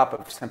little drop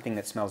of something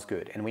that smells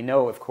good. And we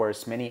know, of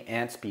course, many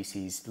ant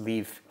species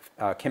leave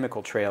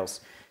chemical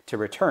trails to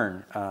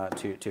return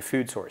to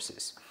food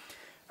sources.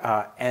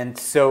 And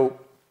so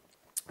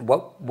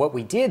what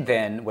we did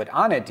then, what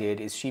Anna did,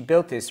 is she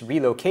built this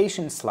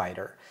relocation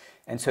slider.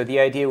 And so the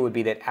idea would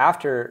be that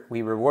after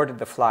we rewarded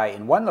the fly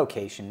in one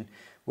location,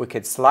 we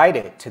could slide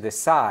it to the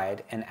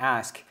side and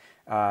ask,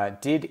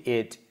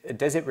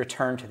 does it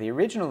return to the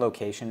original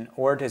location,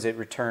 or does it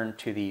return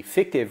to the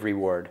fictive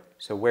reward,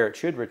 so where it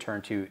should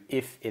return to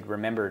if it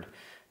remembered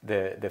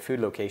the food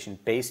location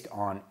based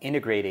on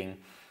integrating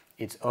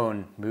its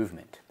own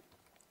movement.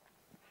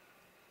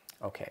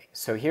 Okay,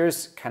 so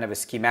here's kind of a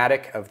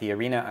schematic of the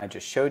arena I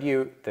just showed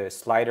you. The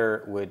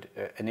slider would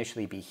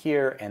initially be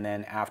here, and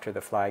then after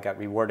the fly got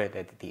rewarded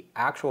at the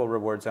actual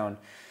reward zone,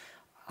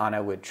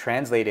 Anna would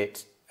translate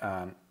it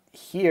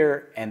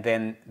here, and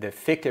then the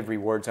fictive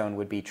reward zone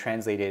would be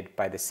translated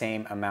by the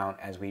same amount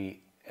as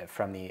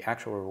from the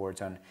actual reward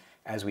zone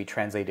as we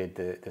translated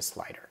the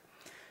slider.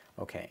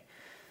 Okay,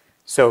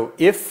 so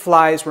if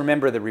flies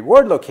remember the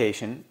reward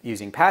location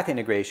using path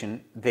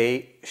integration,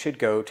 they should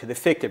go to the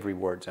fictive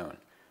reward zone.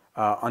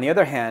 On the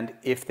other hand,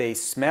 if they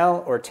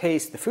smell or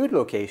taste the food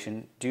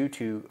location due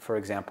to, for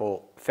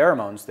example,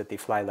 pheromones that the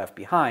fly left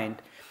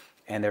behind,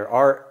 and there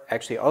are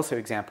actually also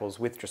examples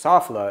with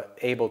Drosophila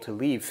able to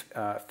leave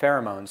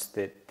pheromones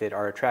that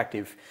are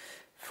attractive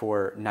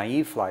for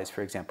naive flies,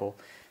 for example,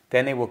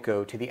 then they will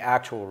go to the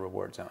actual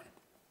reward zone.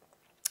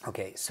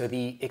 Okay, so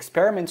the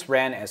experiments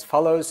ran as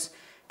follows.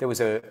 there was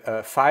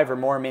a 5 or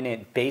more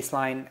minute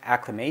baseline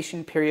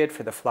acclimation period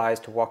for the flies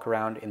to walk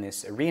around in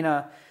this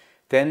arena.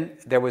 Then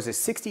there was a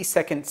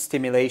 60-second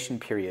stimulation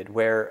period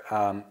where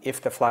if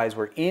the flies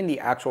were in the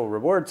actual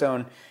reward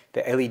zone,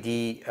 the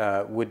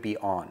LED would be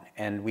on.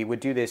 And we would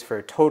do this for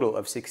a total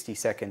of 60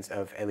 seconds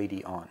of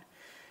LED on.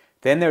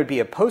 Then there would be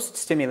a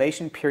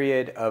post-stimulation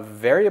period of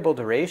variable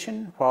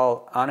duration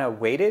while Anna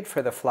waited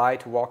for the fly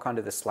to walk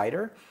onto the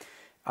slider.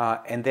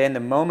 And then the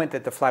moment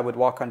that the fly would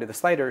walk onto the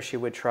slider, she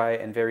would try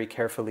and very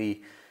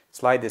carefully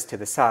slide this to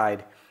the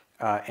side.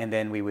 And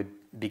then we would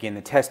begin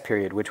the test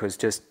period, which was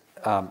just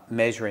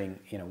measuring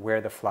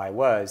where the fly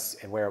was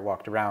and where it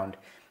walked around.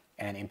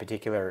 And in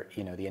particular,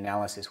 the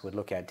analysis would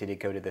look at, did it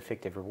go to the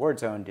fictive reward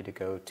zone? Did it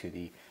go to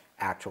the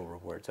actual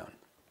reward zone?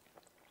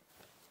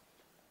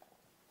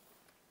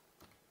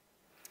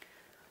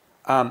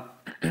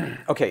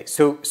 Okay,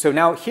 so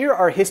now here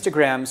are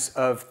histograms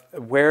of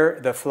where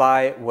the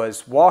fly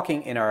was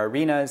walking in our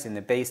arenas in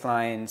the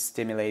baseline,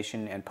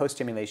 stimulation, and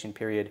post-stimulation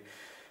period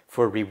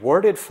for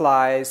rewarded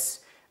flies,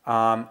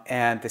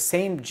 and the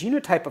same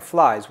genotype of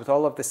flies with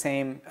all of the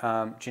same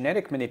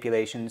genetic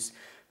manipulations,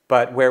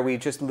 but where we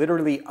just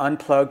literally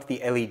unplugged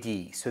the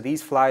LED. So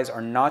these flies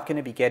are not going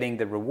to be getting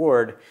the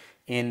reward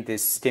in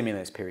this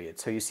stimulus period.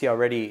 So you see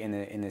already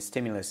in the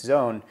stimulus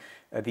zone,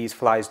 these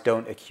flies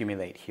don't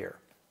accumulate here.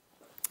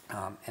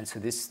 And so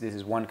this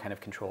is one kind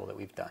of control that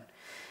we've done.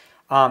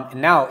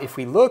 And now, if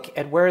we look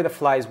at where the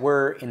flies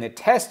were in the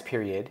test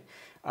period,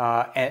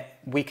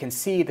 we can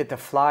see that the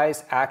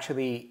flies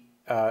actually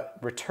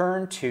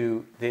return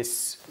to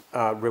this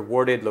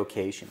rewarded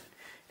location.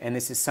 And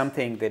this is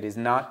something that is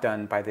not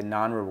done by the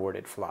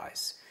non-rewarded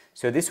flies.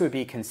 So this would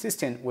be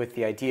consistent with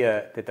the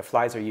idea that the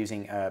flies are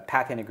using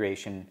path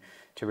integration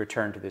to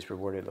return to this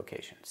rewarded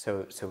location.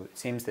 So it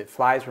seems that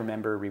flies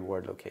remember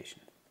reward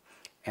location,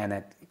 and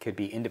that could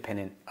be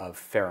independent of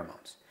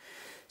pheromones.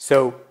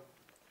 So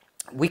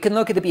we can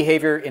look at the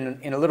behavior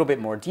in a little bit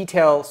more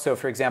detail. So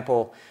for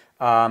example,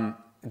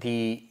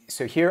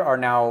 so here are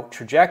now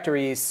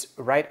trajectories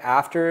right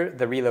after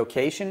the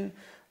relocation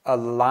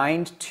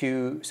aligned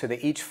to, so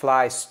that each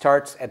fly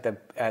starts at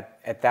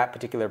that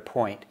particular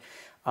point.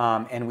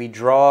 And we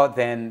draw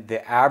then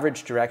the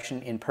average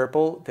direction in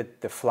purple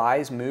that the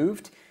flies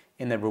moved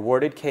in the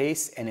rewarded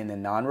case and in the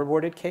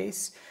non-rewarded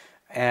case.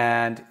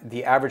 And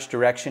the average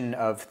direction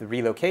of the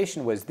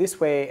relocation was this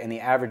way, and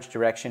the average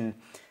direction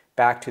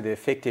back to the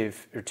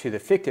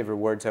fictive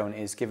reward zone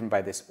is given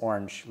by this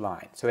orange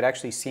line. So it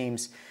actually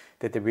seems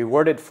that the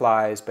rewarded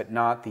flies, but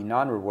not the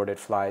non-rewarded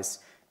flies,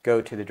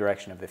 go to the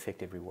direction of the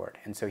fictive reward.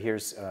 And so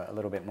here's a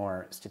little bit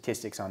more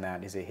statistics on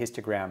that. Is a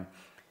histogram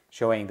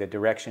showing the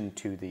direction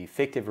to the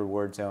fictive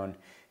reward zone,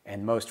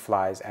 and most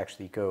flies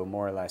actually go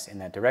more or less in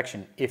that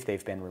direction if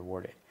they've been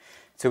rewarded.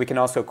 So we can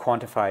also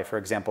quantify, for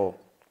example,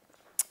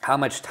 how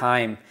much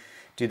time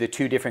do the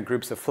two different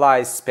groups of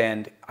flies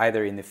spend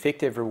either in the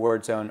fictive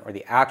reward zone or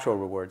the actual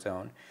reward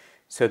zone.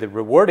 So the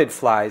rewarded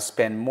flies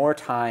spend more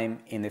time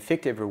in the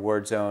fictive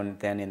reward zone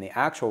than in the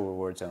actual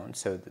reward zone.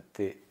 So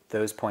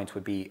those points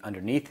would be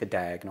underneath the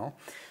diagonal.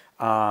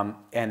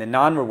 And the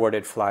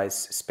non-rewarded flies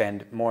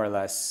spend more or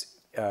less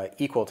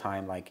equal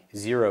time, like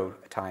 0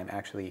 time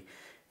actually,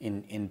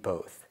 in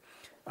both.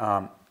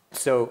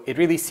 So it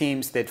really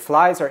seems that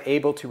flies are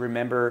able to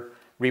remember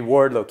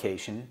reward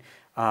location.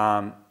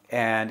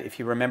 And if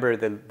you remember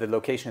the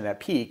location of that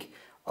peak,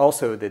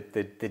 also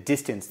the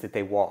distance that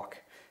they walk.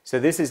 So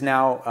this is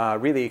now a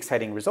really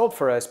exciting result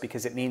for us,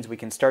 because it means we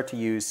can start to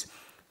use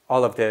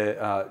all of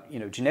the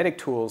genetic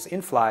tools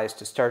in flies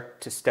to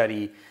start to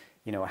study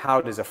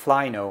how does a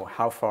fly know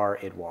how far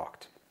it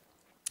walked.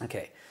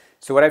 Okay,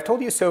 so what I've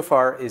told you so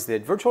far is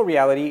that virtual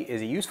reality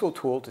is a useful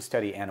tool to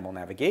study animal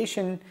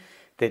navigation,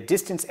 that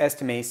distance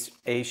estimation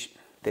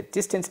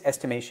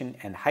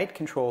and height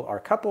control are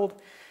coupled,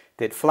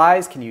 that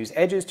flies can use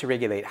edges to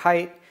regulate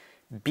height.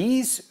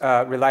 Bees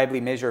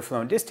reliably measure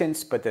flown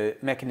distance, but the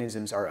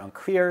mechanisms are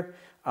unclear,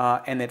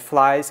 and that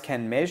flies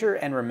can measure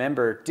and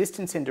remember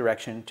distance and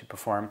direction to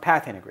perform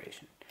path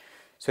integration.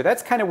 So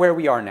that's kind of where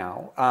we are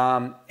now,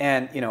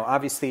 and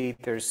obviously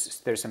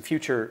there's some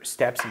future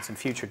steps and some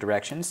future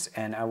directions,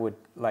 and I would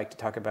like to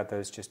talk about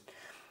those just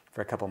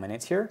for a couple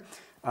minutes here.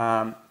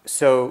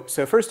 So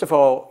first of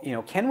all,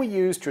 can we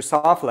use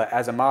Drosophila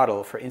as a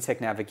model for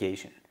insect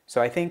navigation?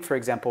 So I think, for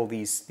example,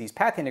 these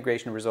path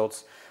integration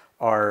results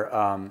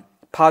are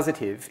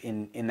positive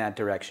in that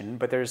direction,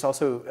 but there's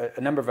also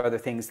a number of other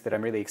things that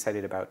I'm really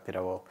excited about that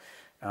I will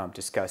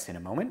discuss in a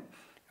moment.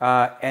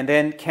 And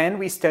then, can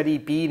we study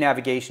bee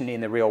navigation in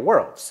the real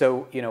world?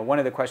 So, one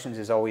of the questions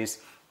is always,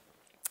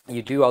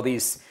 you do all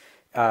these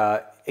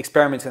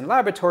experiments in the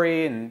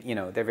laboratory, and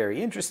they're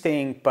very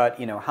interesting, but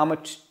how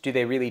much do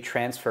they really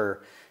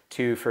transfer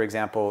to, for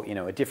example,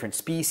 a different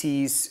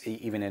species,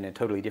 even in a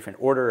totally different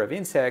order of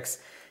insects,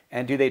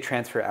 and do they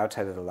transfer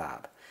outside of the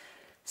lab?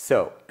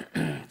 So,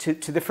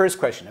 to the first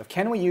question of,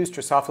 can we use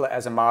Drosophila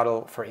as a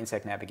model for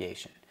insect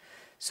navigation?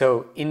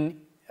 So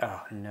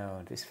oh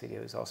no, this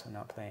video is also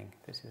not playing.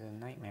 This is a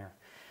nightmare.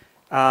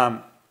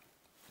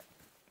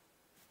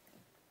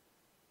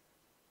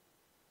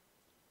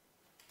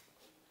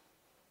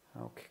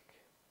 Okay.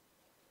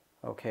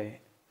 Okay.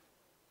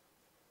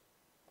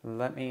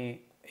 Let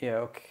me, yeah,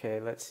 okay,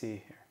 let's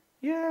see here.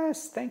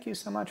 Yes, thank you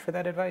so much for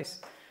that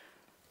advice.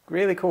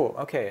 Really cool.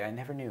 Okay, I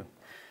never knew.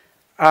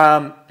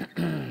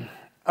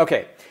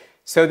 Okay,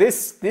 so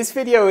this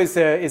video is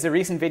a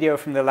recent video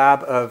from the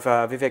lab of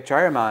Vivek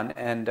Jayaraman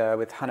and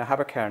with Hannah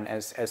Haberkern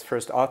as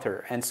first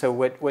author. And so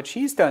what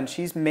she's done,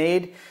 she's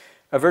made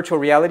a virtual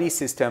reality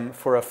system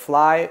for a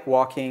fly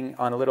walking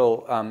on a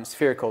little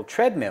spherical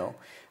treadmill,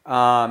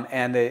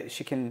 and they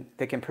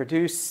can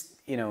produce,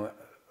 you know,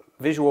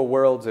 visual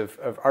worlds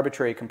of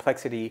arbitrary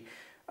complexity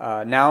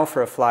now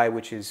for a fly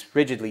which is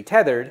rigidly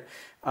tethered.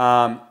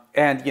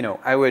 And, you know,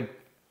 I would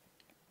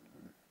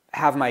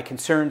have my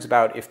concerns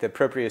about if the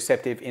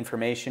proprioceptive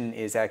information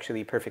is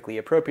actually perfectly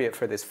appropriate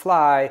for this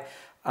fly,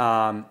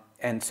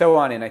 and so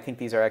on. And I think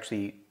these are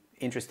actually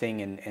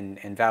interesting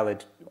and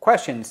valid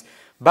questions.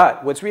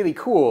 But what's really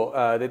cool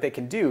that they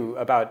can do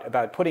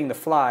about putting the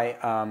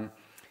fly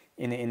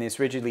in this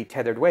rigidly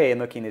tethered way and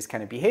looking at these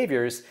kind of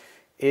behaviors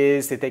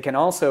is that they can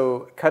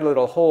also cut a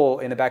little hole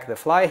in the back of the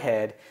fly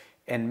head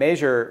and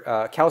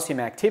measure calcium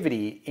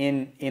activity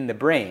in the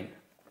brain.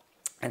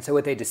 And so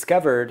what they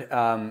discovered,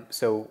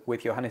 so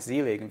with Johannes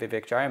Seelig and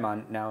Vivek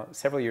Jayaraman now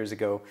several years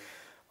ago,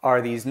 are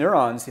these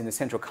neurons in the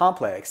central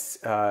complex,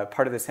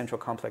 part of the central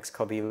complex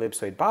called the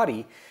ellipsoid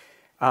body,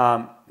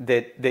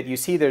 that you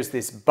see there's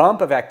this bump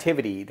of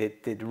activity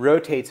that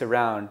rotates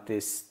around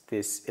this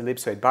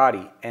ellipsoid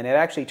body. And it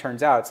actually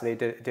turns out, so they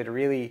did a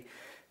really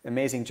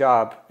amazing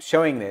job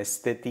showing this,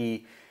 that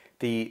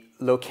the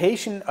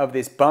location of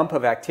this bump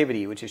of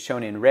activity, which is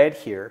shown in red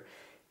here,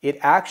 it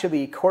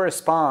actually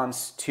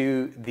corresponds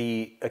to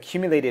the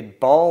accumulated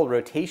ball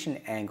rotation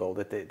angle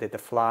that the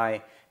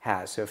fly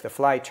has. So if the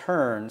fly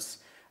turns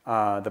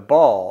the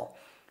ball,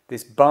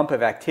 this bump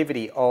of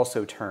activity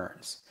also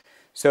turns.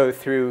 So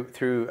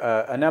through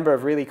a number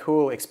of really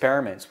cool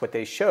experiments, what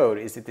they showed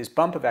is that this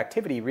bump of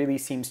activity really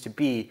seems to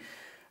be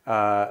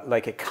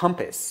like a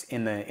compass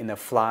in the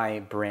fly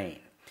brain.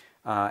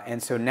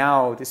 And so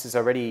now, this is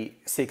already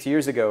 6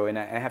 years ago, and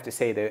I have to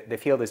say the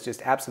field has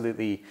just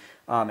absolutely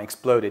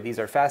exploded. These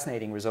are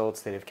fascinating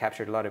results that have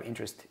captured a lot of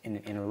interest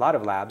in a lot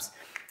of labs,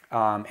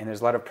 and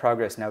there's a lot of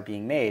progress now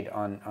being made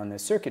on the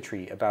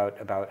circuitry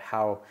about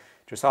how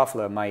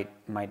Drosophila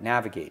might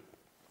navigate.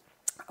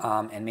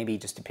 And maybe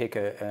just to pick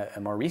a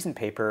more recent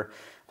paper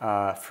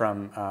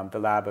from the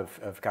lab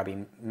of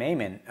Gabi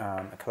Mayman,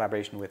 a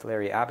collaboration with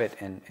Larry Abbott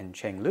and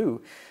Cheng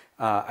Liu.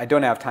 I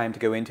don't have time to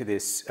go into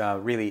this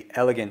really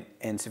elegant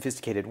and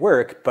sophisticated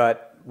work,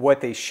 but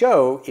what they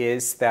show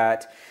is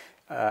that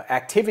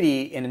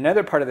activity in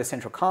another part of the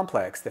central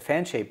complex, the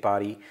fan-shaped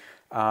body,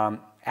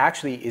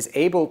 actually is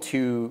able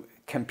to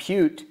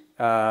compute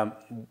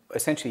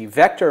essentially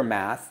vector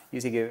math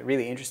using a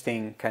really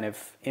interesting kind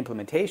of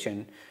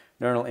implementation,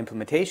 neural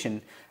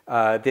implementation,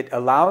 that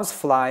allows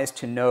flies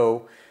to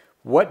know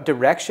what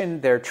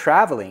direction they're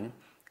traveling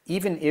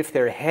even if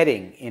they're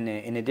heading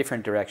in a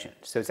different direction.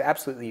 So it's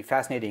absolutely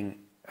fascinating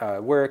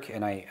work,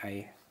 and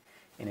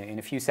in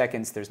a few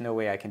seconds, there's no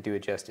way I can do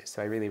it justice.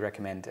 So I really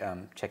recommend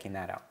checking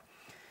that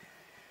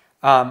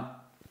out.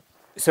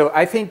 So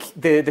I think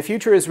the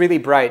future is really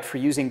bright for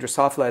using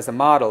Drosophila as a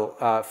model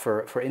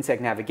for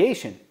insect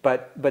navigation.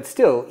 But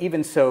still,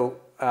 even so,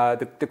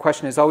 the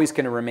question is always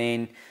going to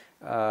remain,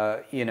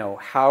 you know,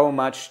 how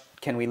much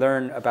can we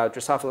learn about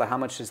Drosophila? How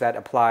much does that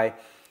apply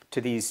to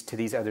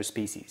these other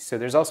species? So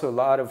there's also a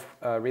lot of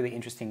really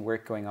interesting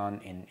work going on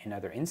in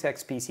other insect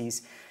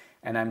species,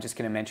 and I'm just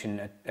going to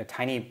mention a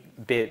tiny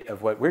bit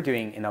of what we're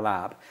doing in the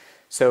lab.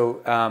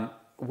 So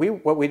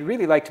what we'd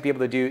really like to be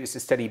able to do is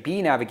to study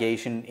bee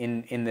navigation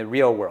in the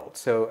real world.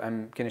 So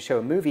I'm going to show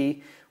a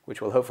movie,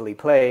 which will hopefully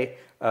play,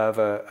 of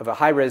a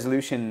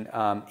high-resolution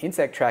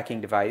insect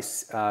tracking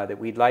device that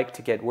we'd like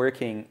to get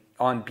working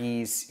on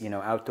bees, you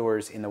know,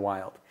 outdoors in the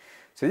wild.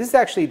 So this is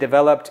actually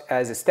developed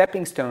as a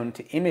stepping stone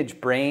to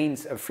image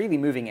brains of freely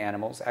moving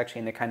animals, actually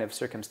in the kind of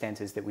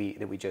circumstances that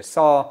we just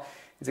saw.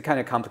 It's a kind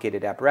of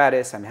complicated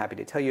apparatus. I'm happy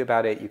to tell you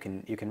about it. You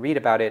can read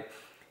about it.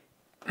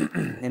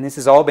 And this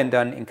has all been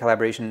done in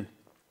collaboration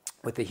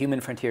with the Human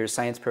Frontiers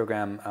Science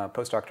Program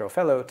postdoctoral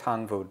fellow,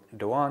 Tang Vo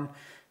Doan,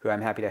 who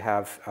I'm happy to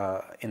have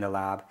in the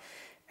lab.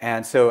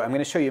 And so I'm going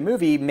to show you a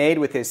movie made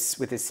with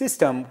this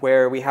system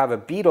where we have a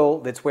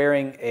beetle that's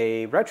wearing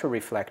a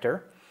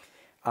retroreflector.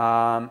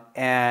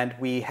 And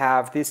we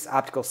have this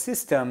optical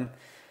system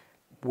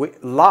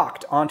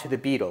locked onto the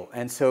beetle.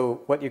 And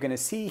so what you're going to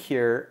see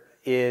here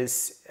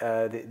is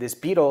this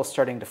beetle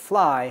starting to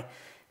fly,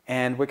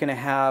 and we're going to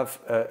have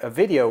a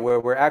video where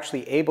we're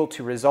actually able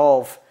to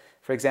resolve,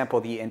 for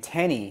example, the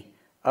antennae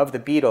of the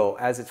beetle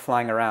as it's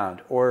flying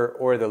around,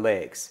 or the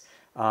legs.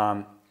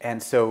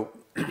 And so,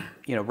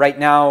 you know, right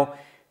now,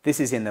 this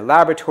is in the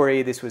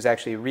laboratory. This was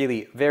actually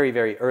really very,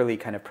 very early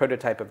kind of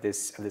prototype of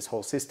this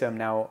whole system,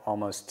 now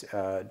almost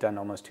done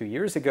almost 2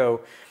 years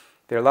ago.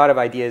 There are a lot of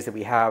ideas that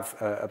we have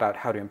about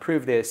how to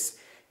improve this.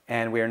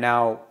 And we are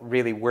now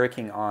really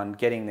working on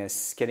getting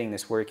this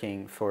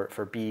working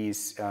for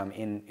bees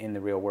in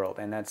the real world,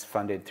 and that's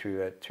funded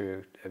through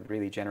a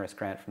really generous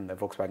grant from the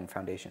Volkswagen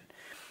Foundation.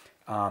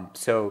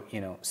 So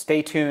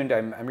stay tuned.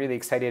 I'm really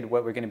excited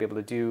what we're going to be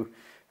able to do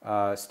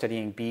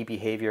studying bee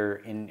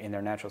behavior in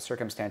their natural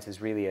circumstances,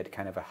 really at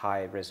kind of a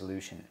high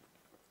resolution.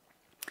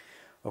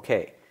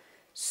 Okay,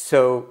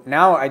 so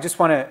now I just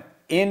want to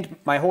end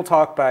my whole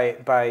talk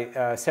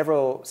by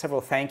several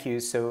thank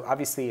yous. So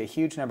obviously a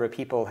huge number of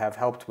people have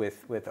helped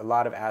with a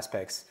lot of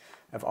aspects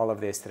of all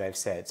of this that I've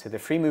said. So the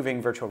free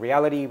moving virtual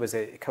reality was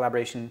a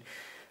collaboration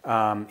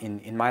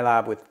in my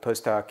lab with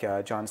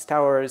postdoc John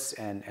Stowers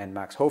and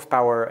Max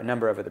Hofbauer. A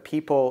number of other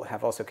people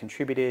have also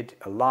contributed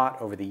a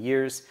lot over the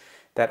years.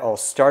 That all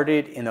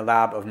started in the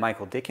lab of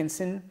Michael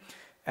Dickinson.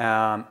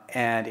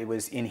 And it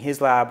was in his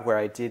lab where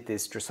I did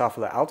this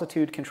Drosophila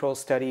altitude control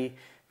study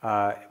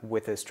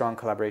with a strong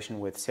collaboration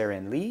with Sarah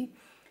and Lee.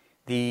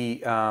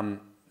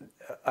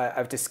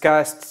 I've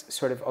discussed,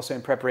 sort of also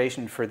in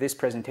preparation for this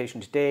presentation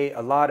today,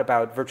 a lot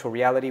about virtual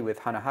reality with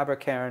Hannah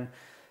Haberkern,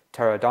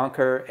 Tara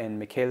Donker, and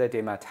Michele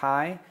De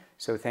Matai.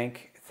 So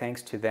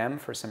thanks to them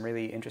for some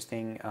really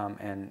interesting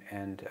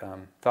and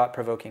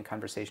thought-provoking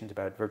conversations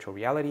about virtual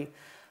reality.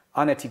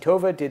 Anna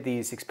Titova did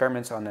these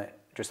experiments on the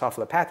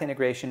Drosophila path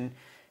integration,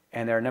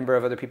 and there are a number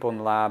of other people in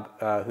the lab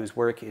whose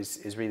work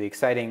is really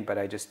exciting, but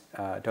I just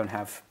don't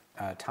have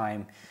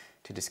time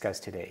to discuss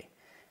today.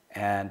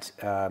 And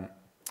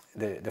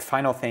the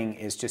final thing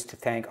is just to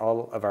thank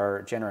all of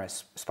our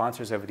generous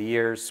sponsors over the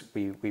years.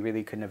 We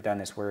really couldn't have done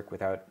this work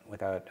without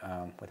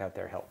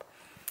their help.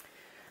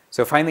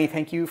 So finally,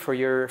 thank you for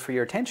your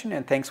attention,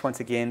 and thanks once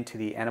again to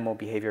the Animal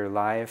Behavior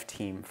Live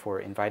team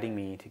for inviting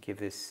me to give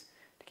this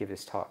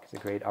talk. It's a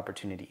great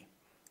opportunity.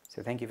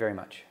 So thank you very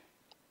much.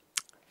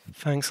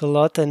 Thanks a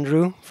lot,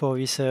 Andrew, for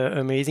this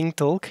amazing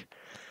talk.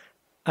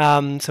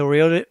 So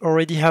we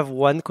already have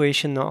one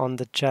question on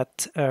the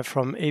chat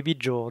from A.B.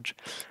 George.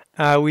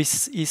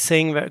 He's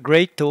saying that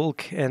great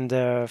talk and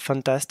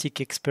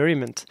fantastic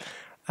experiment.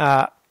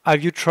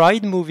 Have you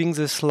tried moving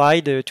the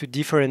slider to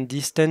different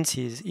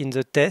distances in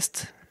the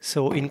test?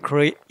 So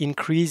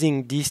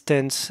increasing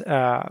distance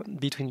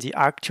between the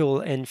actual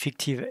and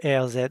fictive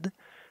RZ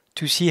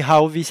to see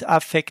how this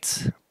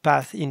affects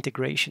path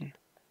integration?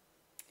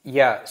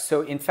 Yeah,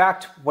 so in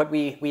fact, what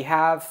we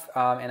have,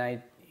 and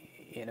I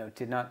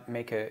did not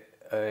make I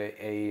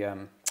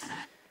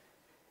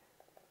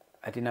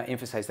did not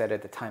emphasize that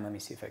at the time. Let me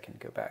see if I can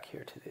go back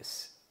here to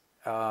this.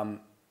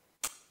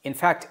 In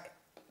fact,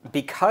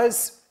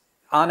 because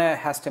Anna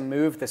has to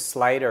move the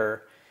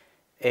slider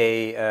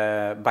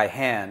by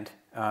hand,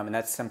 and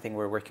that's something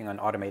we're working on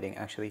automating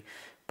actually,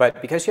 but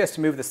because she has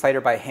to move the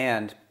slider by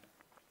hand,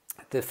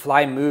 the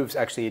fly moves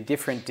actually a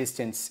different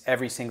distance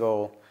every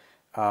single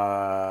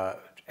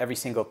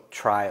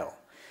trial.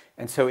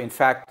 And so in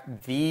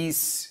fact,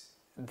 these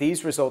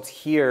results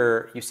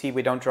here, you see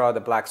we don't draw the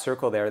black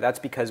circle there. That's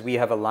because we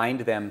have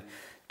aligned them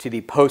to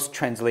the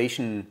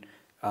post-translation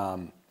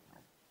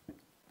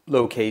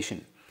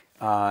location.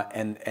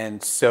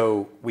 And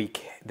so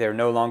they're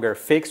no longer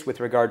fixed with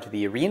regard to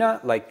the arena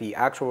like the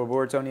actual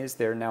reward zone is.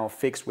 They're now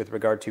fixed with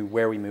regard to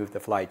where we move the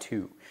fly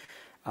to.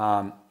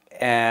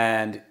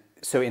 And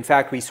so in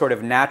fact, we sort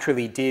of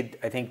naturally did,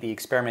 I think, the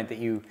experiment that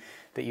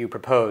you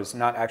proposed,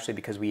 not actually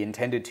because we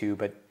intended to,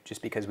 but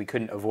just because we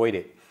couldn't avoid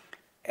it.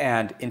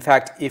 And in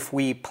fact, if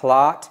we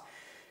plot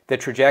the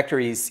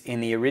trajectories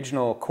in the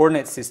original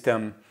coordinate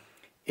system,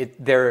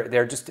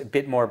 they're just a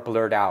bit more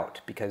blurred out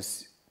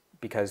because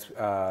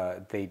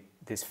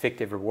this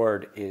fictive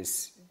reward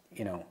is,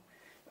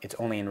 it's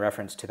only in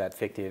reference to that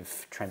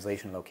fictive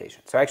translation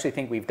location. So I actually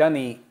think we've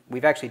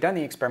actually done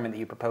the experiment that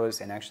you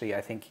proposed, and actually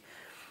I think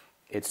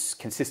it's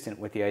consistent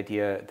with the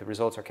idea, the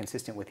results are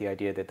consistent with the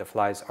idea that the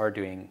flies are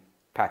doing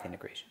path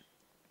integration.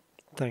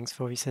 Thanks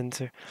for this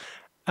answer.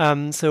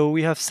 So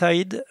we have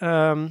Said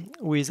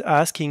who is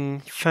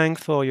asking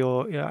thanks for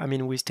your,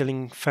 with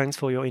telling thanks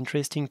for your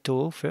interesting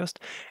talk first,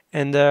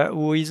 and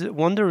who is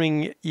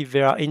wondering if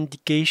there are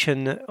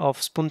indication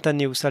of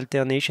spontaneous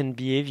alternation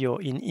behavior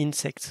in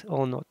insects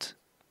or not.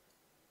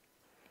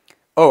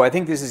 Oh, I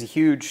think this is a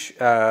huge,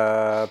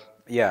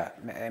 yeah,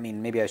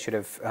 maybe I should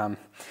have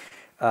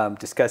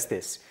discussed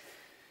this.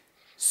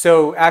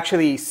 So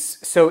actually,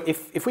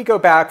 if we go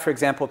back, for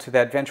example, to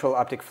that ventral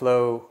optic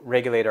flow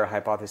regulator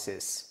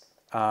hypothesis,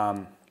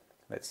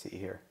 let's see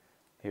here.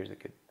 Here's a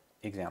good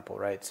example,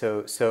 right?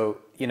 So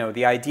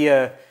the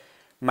idea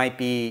might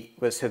be,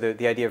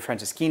 the idea of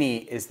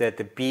Franceschini is that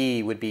the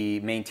bee would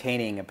be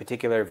maintaining a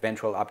particular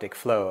ventral optic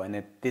flow, and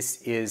that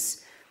this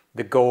is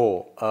the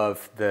goal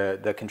of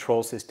the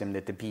control system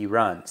that the bee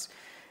runs.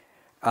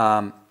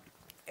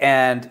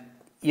 And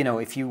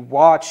if you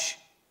watch,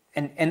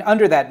 and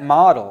under that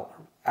model,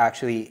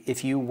 actually,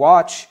 if you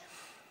watch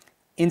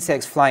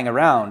insects flying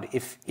around,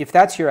 if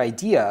that's your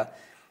idea,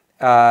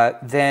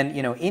 then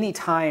any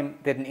time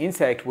that an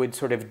insect would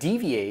sort of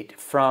deviate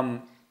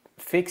from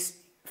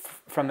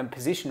the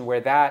position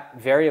where that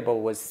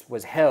variable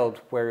was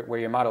held, where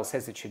your model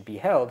says it should be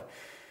held,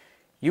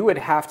 you would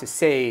have to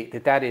say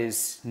that that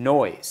is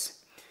noise.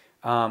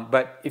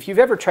 But if you've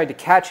ever tried to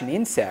catch an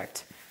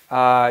insect,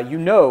 you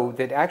know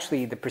that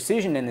actually the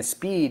precision and the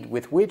speed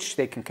with which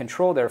they can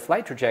control their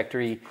flight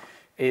trajectory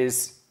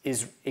is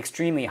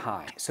extremely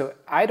high. So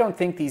I don't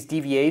think these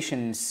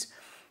deviations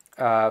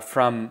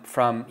from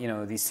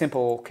these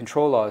simple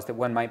control laws that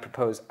one might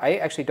propose,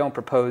 I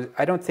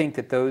don't think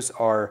that those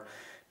are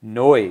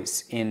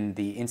noise in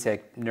the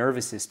insect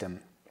nervous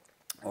system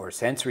or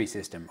sensory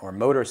system or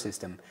motor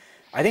system.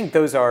 I think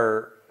those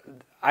are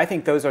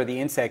the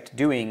insect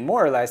doing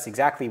more or less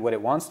exactly what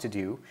it wants to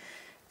do.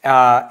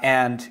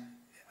 And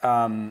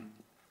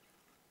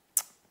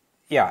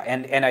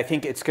I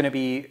think it's going to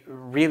be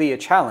really a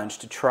challenge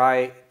to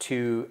try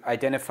to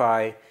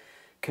identify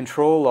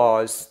control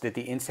laws that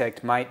the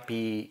insect might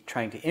be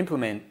trying to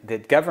implement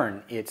that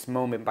govern its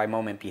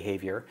moment-by-moment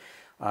behavior.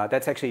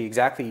 That's actually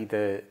exactly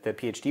the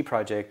PhD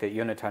project that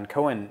Jonathan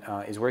Cohen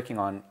is working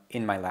on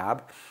in my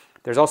lab.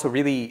 There's also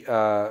really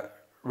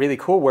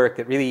cool work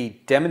that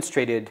really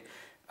demonstrated,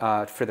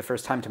 for the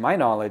first time to my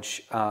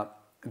knowledge,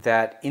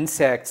 that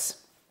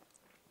insects,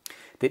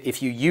 that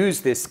if you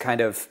use this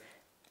kind of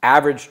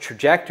average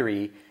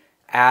trajectory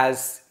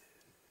as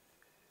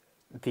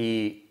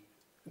the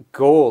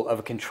goal of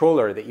a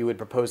controller that you would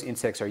propose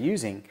insects are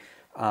using,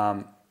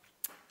 that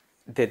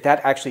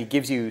actually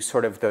gives you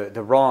sort of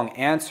the wrong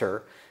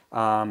answer.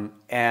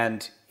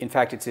 And in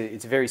fact, it's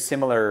a very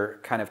similar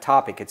kind of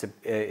topic.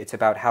 It's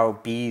about how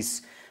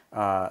bees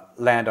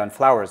land on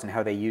flowers and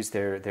how they use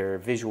their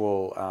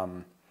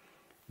visual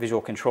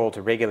control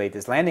to regulate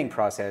this landing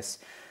process,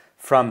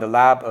 from the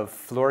lab of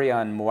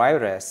Florian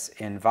Moires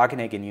in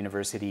Wageningen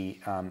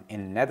University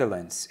in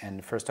Netherlands,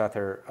 and first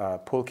author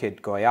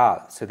Pulkit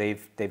Goyal. So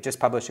they've just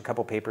published a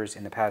couple papers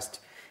in the past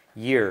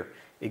year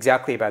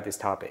exactly about this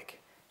topic.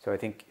 So I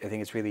think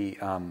it's really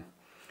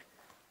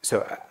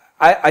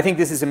I think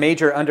this is a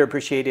major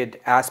underappreciated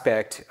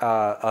aspect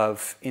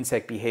of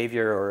insect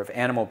behavior or of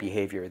animal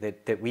behavior,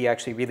 that we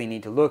actually really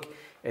need to look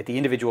at the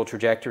individual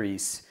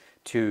trajectories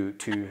to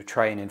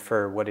try and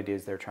infer what it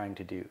is they're trying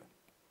to do.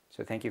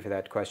 So thank you for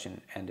that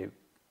question, and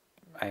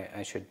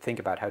I should think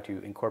about how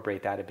to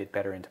incorporate that a bit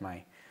better into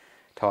my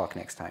talk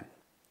next time.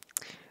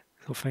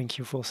 So thank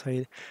you for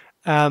Said.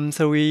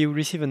 So we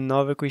receive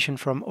another question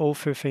from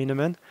Ofer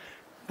Feynman.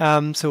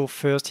 So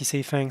first he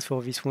says thanks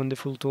for this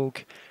wonderful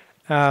talk.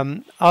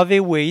 Are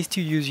there ways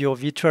to use your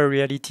virtual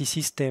reality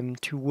system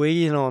to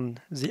weigh in on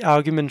the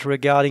argument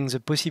regarding the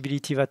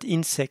possibility that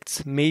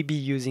insects may be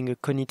using a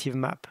cognitive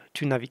map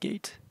to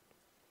navigate?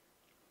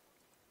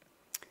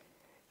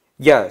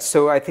 Yeah,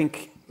 so I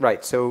think,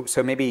 right, so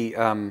maybe,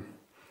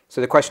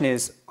 so the question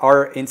is,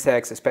 are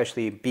insects,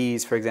 especially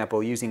bees, for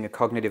example, using a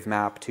cognitive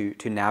map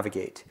to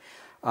navigate?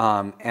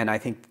 And I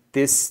think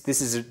this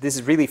is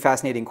a really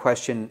fascinating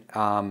question,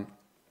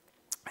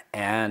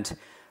 and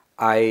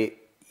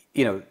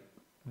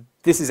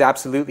this is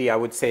absolutely, I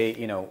would say,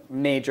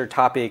 major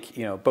topic,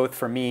 both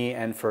for me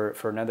and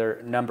for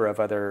another number of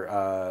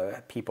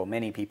other people.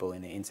 Many people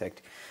in the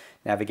insect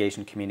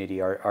navigation community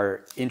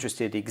are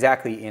interested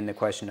exactly in the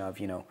question of,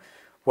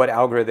 what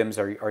algorithms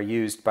are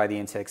used by the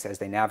insects as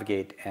they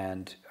navigate.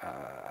 And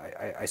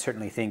I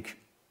certainly think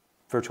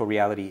virtual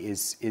reality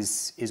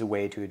is a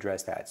way to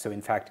address that. So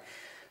in fact,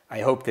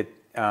 I hope that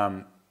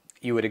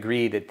you would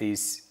agree that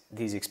these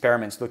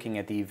experiments looking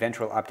at the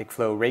ventral optic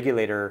flow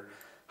regulator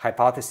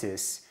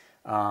hypothesis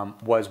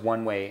was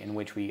one way in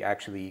which we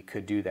actually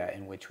could do that,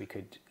 in which we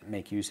could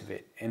make use of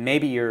it. And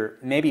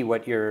maybe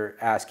what you're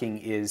asking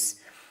is,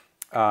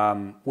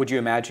 would you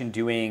imagine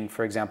doing,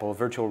 for example,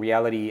 virtual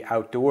reality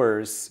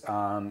outdoors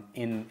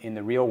in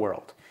the real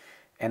world?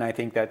 And I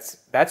think that's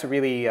a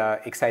really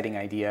exciting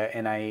idea.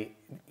 And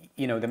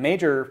the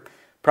major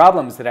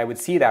problems that I would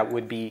see that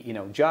would be,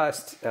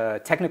 just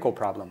technical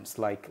problems,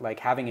 like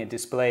having a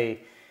display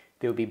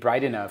that would be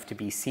bright enough to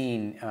be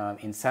seen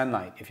in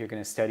sunlight if you're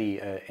going to study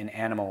an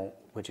animal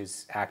which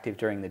is active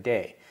during the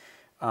day.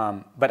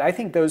 But I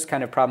think those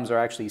kind of problems are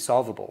actually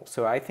solvable.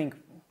 So I think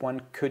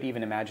one could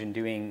even imagine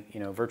doing,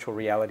 virtual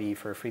reality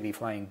for a freely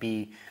flying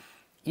bee,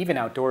 even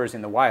outdoors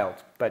in the wild.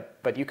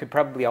 But you could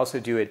probably also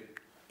do it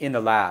in the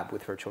lab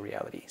with virtual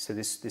reality. So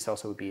this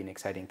also would be an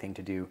exciting thing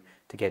to do,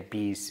 to get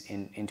bees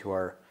into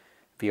our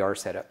VR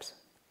setups.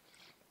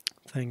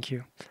 Thank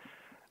you.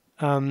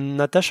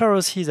 Natasha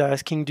Rossi is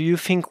asking, do you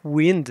think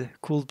wind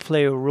could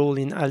play a role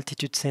in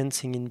altitude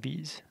sensing in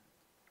bees?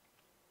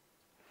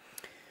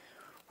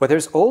 Well,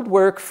 there's old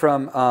work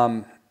from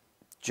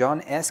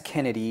John S.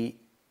 Kennedy,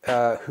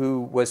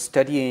 who was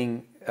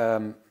studying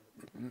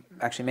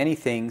actually many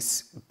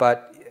things,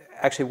 but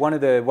actually one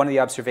of the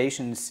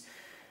observations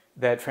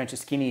that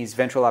Franceschini's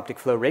ventral optic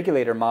flow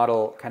regulator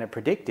model kind of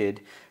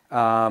predicted,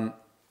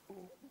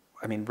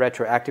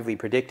 retroactively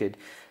predicted.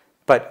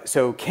 But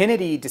so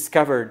Kennedy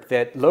discovered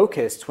that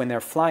locusts, when they're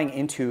flying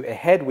into a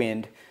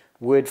headwind,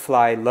 would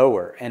fly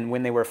lower, and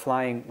when they were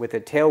flying with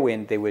a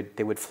tailwind, they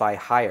would fly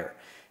higher.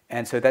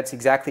 And so that's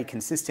exactly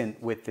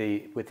consistent with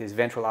this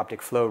ventral optic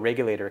flow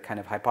regulator kind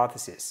of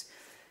hypothesis.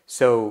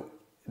 So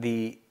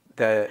the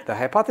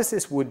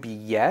hypothesis would be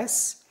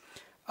yes,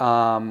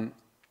 Um,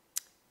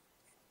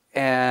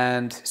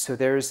 and so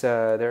there is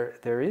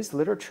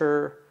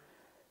literature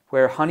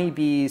where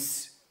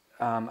honeybees,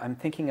 I'm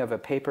thinking of a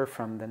paper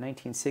from the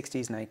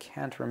 1960s, and I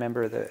can't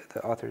remember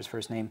the author's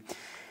first name.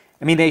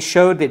 I mean, they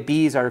showed that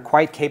bees are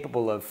quite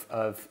capable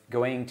of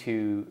going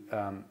to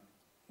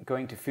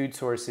food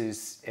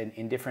sources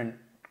in different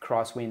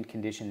crosswind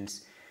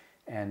conditions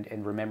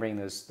and remembering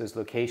those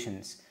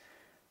locations.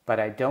 But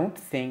I don't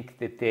think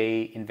that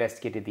they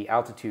investigated the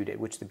altitude at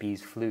which the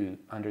bees flew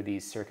under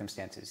these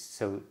circumstances.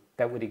 So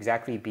that would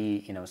exactly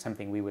be,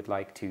 something we would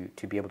like to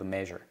be able to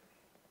measure.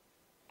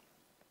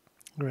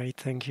 Great,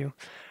 thank you.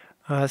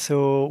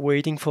 So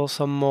waiting for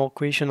some more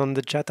question on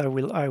the chat. I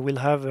will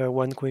have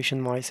one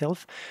question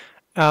myself.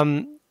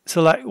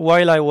 So like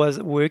while I was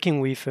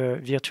working with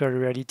virtual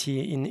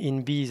reality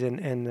in bees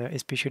and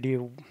especially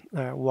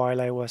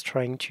while I was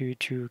trying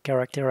to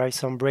characterize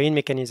some brain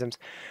mechanisms,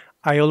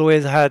 I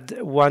always had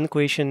one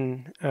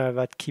question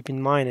that keep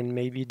in mind, and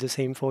maybe the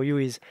same for you,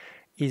 is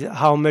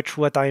how much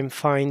what I'm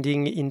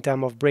finding in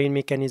terms of brain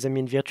mechanism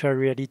in virtual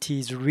reality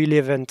is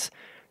relevant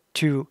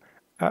to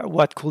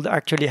what could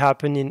actually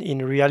happen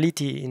in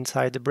reality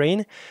inside the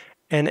brain.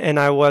 And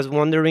I was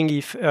wondering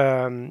if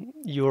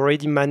you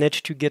already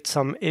managed to get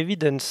some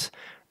evidence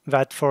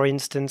that, for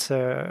instance,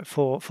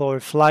 for a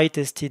fly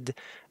tested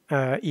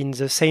in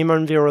the same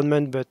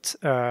environment, but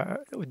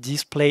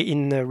display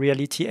in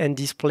reality and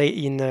display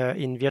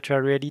in virtual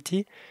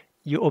reality,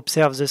 you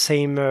observe the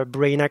same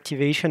brain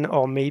activation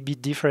or maybe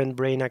different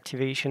brain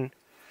activation.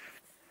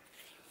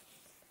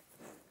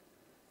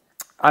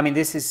 I mean,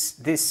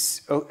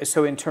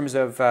 so in terms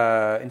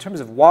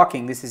of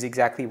walking, this is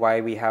exactly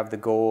why we have the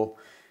goal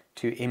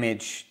to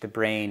image the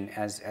brain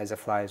as a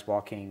fly is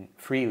walking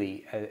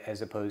freely,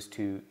 as opposed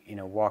to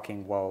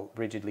walking while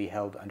rigidly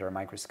held under a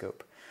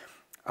microscope.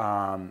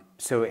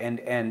 So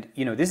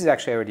this has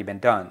actually already been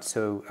done.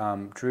 So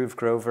Dhruv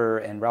Grover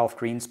and Ralph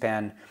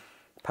Greenspan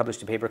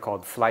published a paper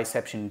called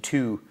Flyception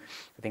 2,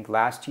 I think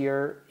last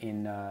year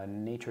in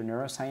Nature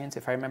Neuroscience,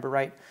 if I remember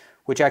right,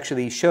 which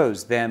actually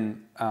shows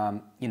them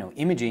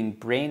imaging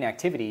brain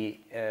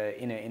activity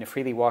in a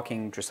freely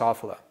walking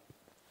Drosophila.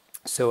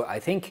 So I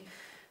think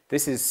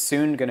this is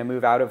soon going to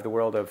move out of the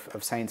world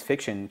of science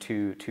fiction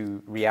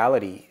to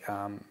reality,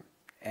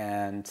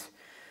 and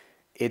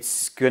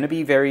it's going to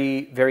be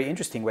very, very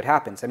interesting what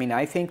happens. I mean,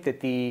 I think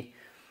that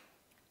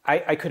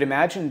I could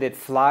imagine that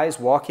flies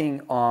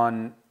walking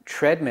on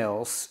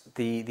treadmills,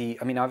 I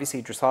mean,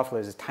 obviously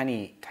Drosophila is a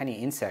tiny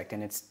insect,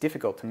 and it's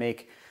difficult to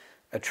make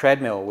a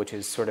treadmill which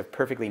is sort of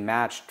perfectly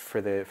matched for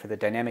the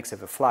dynamics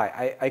of a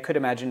fly. I could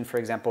imagine, for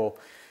example,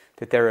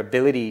 that their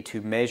ability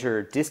to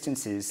measure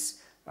distances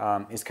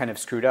is kind of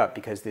screwed up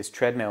because this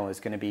treadmill is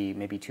going to be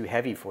maybe too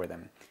heavy for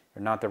them,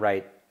 or not the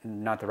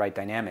right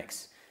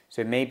dynamics.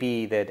 So it may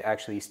be that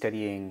actually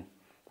studying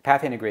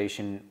path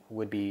integration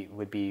would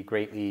be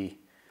greatly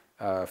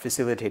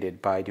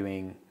facilitated by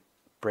doing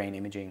brain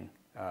imaging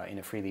in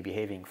a freely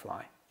behaving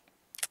fly.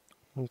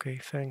 Okay,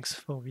 thanks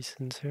for this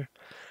answer.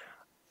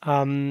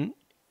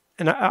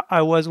 And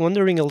I was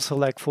wondering also,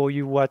 like for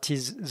you, what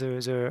is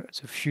the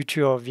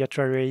future of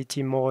virtual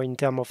reality more in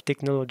terms of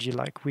technology?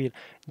 Like,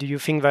 do you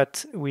think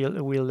that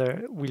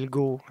we'll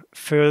go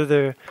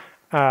further?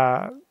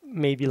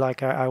 Maybe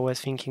like I was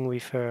thinking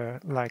with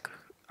like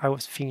I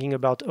was thinking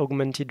about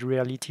augmented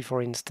reality,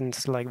 for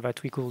instance, like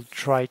that we could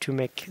try to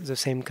make the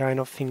same kind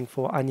of thing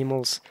for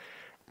animals.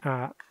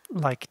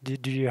 Like,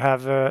 do you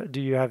have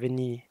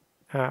any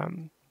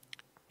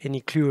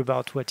clue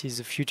about what is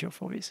the future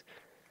for this?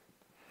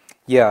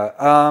 Yeah.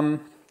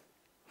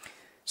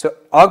 So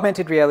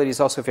augmented reality is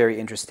also very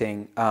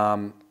interesting.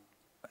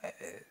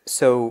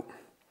 So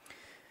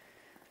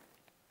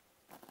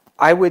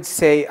I would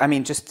say, I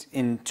mean, just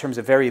in terms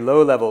of very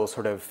low level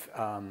sort of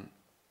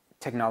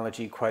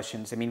technology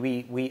questions, I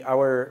mean,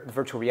 our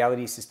virtual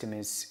reality system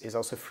is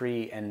also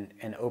free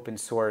and open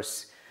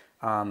source.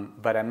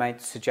 But I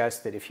might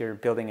suggest that if you're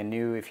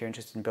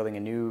interested in building a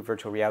new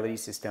virtual reality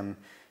system,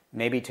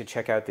 maybe to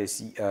check out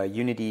this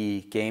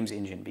Unity games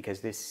engine,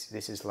 because this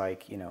is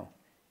like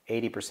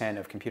 80%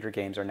 of computer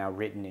games are now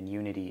written in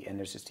Unity, and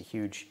there's just a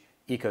huge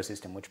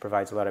ecosystem which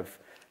provides a lot of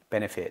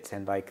benefits.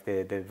 And like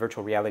the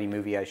virtual reality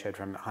movie I showed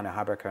from Hannah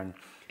Haberkorn,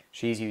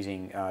 she's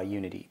using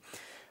Unity.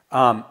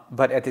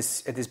 But at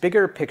this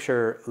bigger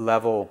picture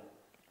level,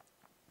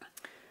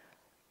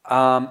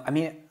 I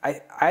mean,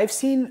 I've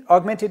seen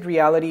augmented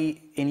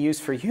reality in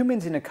use for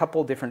humans in a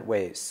couple different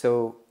ways.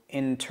 So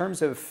in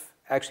terms of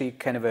actually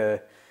kind of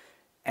a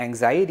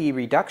anxiety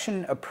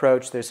reduction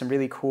approach, there's some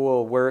really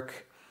cool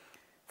work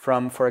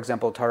from, for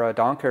example, Tara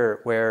Donker,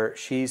 where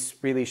she's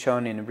really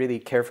shown in really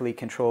carefully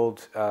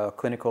controlled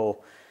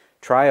clinical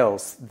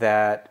trials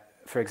that,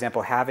 for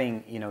example,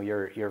 having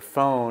your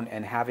phone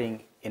and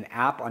having an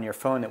app on your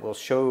phone that will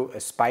show a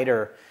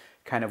spider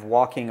kind of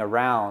walking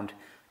around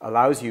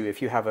allows you,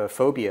 if you have a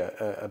phobia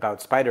about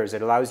spiders,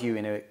 it allows you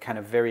in a kind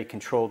of very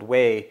controlled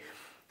way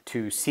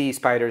to see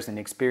spiders and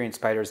experience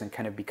spiders and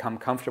kind of become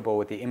comfortable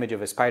with the image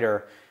of a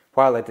spider,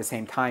 while at the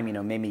same time,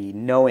 maybe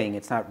knowing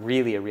it's not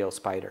really a real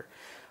spider.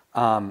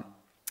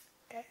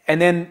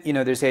 And then,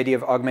 there's the idea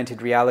of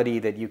augmented reality,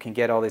 that you can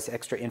get all this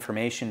extra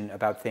information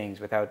about things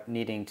without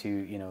needing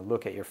to,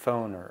 look at your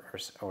phone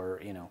or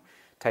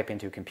type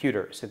into a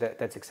computer. So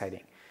that's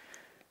exciting.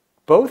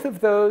 Both of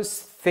those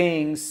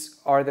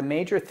things are the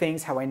major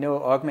things how I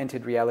know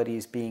augmented reality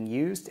is being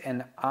used,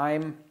 and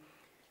I'm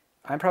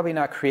probably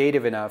not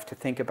creative enough to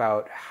think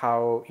about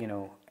how,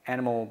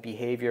 animal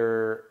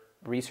behavior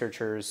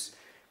researchers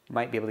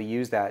might be able to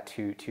use that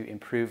to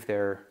improve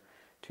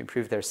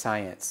their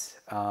science.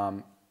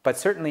 But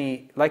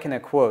certainly, like in a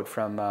quote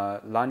from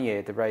Lanier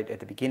at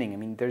the beginning, I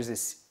mean, there's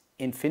this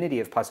infinity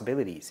of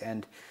possibilities,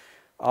 and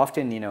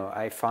often,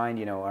 I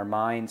find, our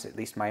minds, at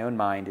least my own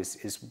mind, is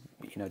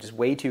just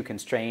way too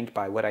constrained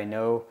by what I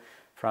know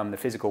from the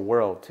physical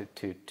world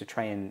to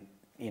try and,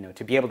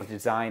 to be able to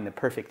design the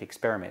perfect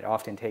experiment. It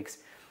often takes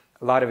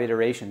a lot of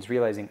iterations,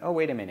 realizing, oh,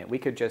 wait a minute, we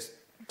could just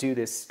do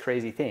this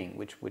crazy thing,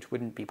 which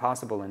wouldn't be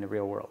possible in the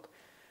real world.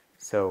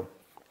 So.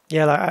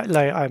 Yeah,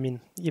 I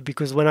mean, yeah,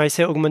 because when I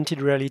say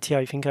augmented reality,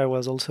 I think I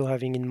was also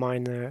having in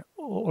mind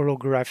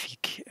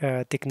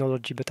holographic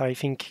technology, but I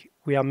think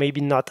we are maybe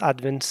not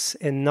advanced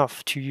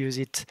enough to use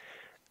it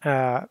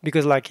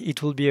because like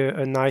it will be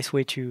a nice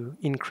way to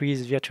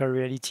increase virtual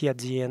reality at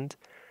the end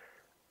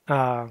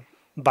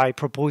by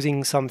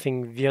proposing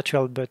something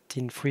virtual but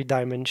in 3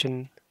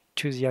 dimension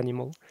to the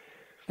animal.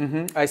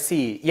 I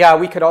see. Yeah,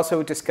 we could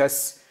also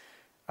discuss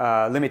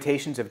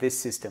limitations of this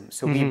system.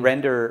 So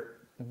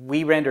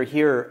we render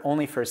here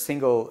only for a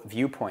single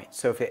viewpoint.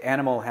 So if an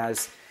animal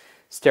has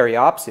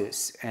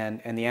stereopsis,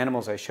 and the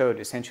animals I showed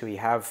essentially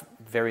have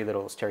very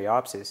little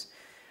stereopsis,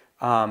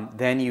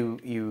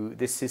 then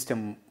this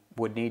system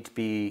would need to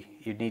be,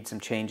 you'd need some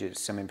changes,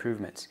 some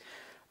improvements.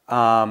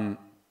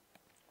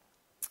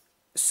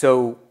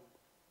 So,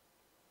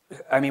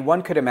 I mean,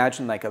 one could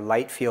imagine like a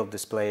light field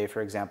display,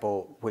 for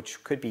example,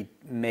 which could be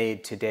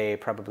made today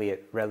probably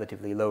at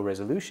relatively low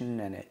resolution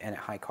and at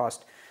high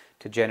cost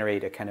to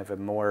generate a kind of a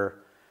more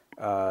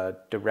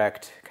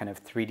direct kind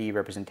of 3D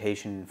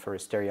representation for a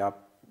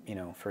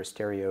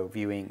stereo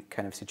viewing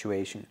kind of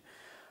situation.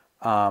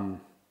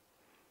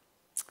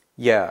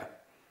 Yeah.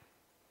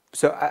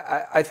 So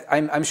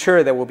I'm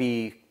sure there will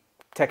be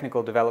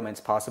technical developments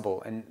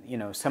possible, and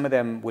some of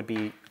them would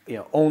be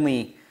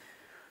only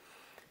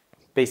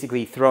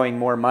basically throwing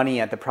more money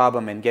at the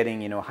problem and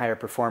getting higher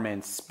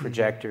performance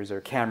projectors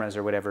or cameras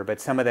or whatever. But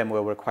some of them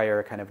will require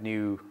a kind of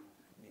new,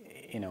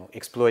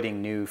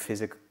 exploiting new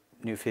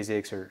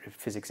physics or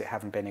physics that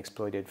haven't been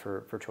exploited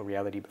for virtual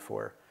reality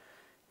before.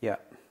 Yeah.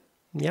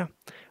 Yeah,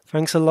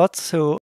 thanks a lot. So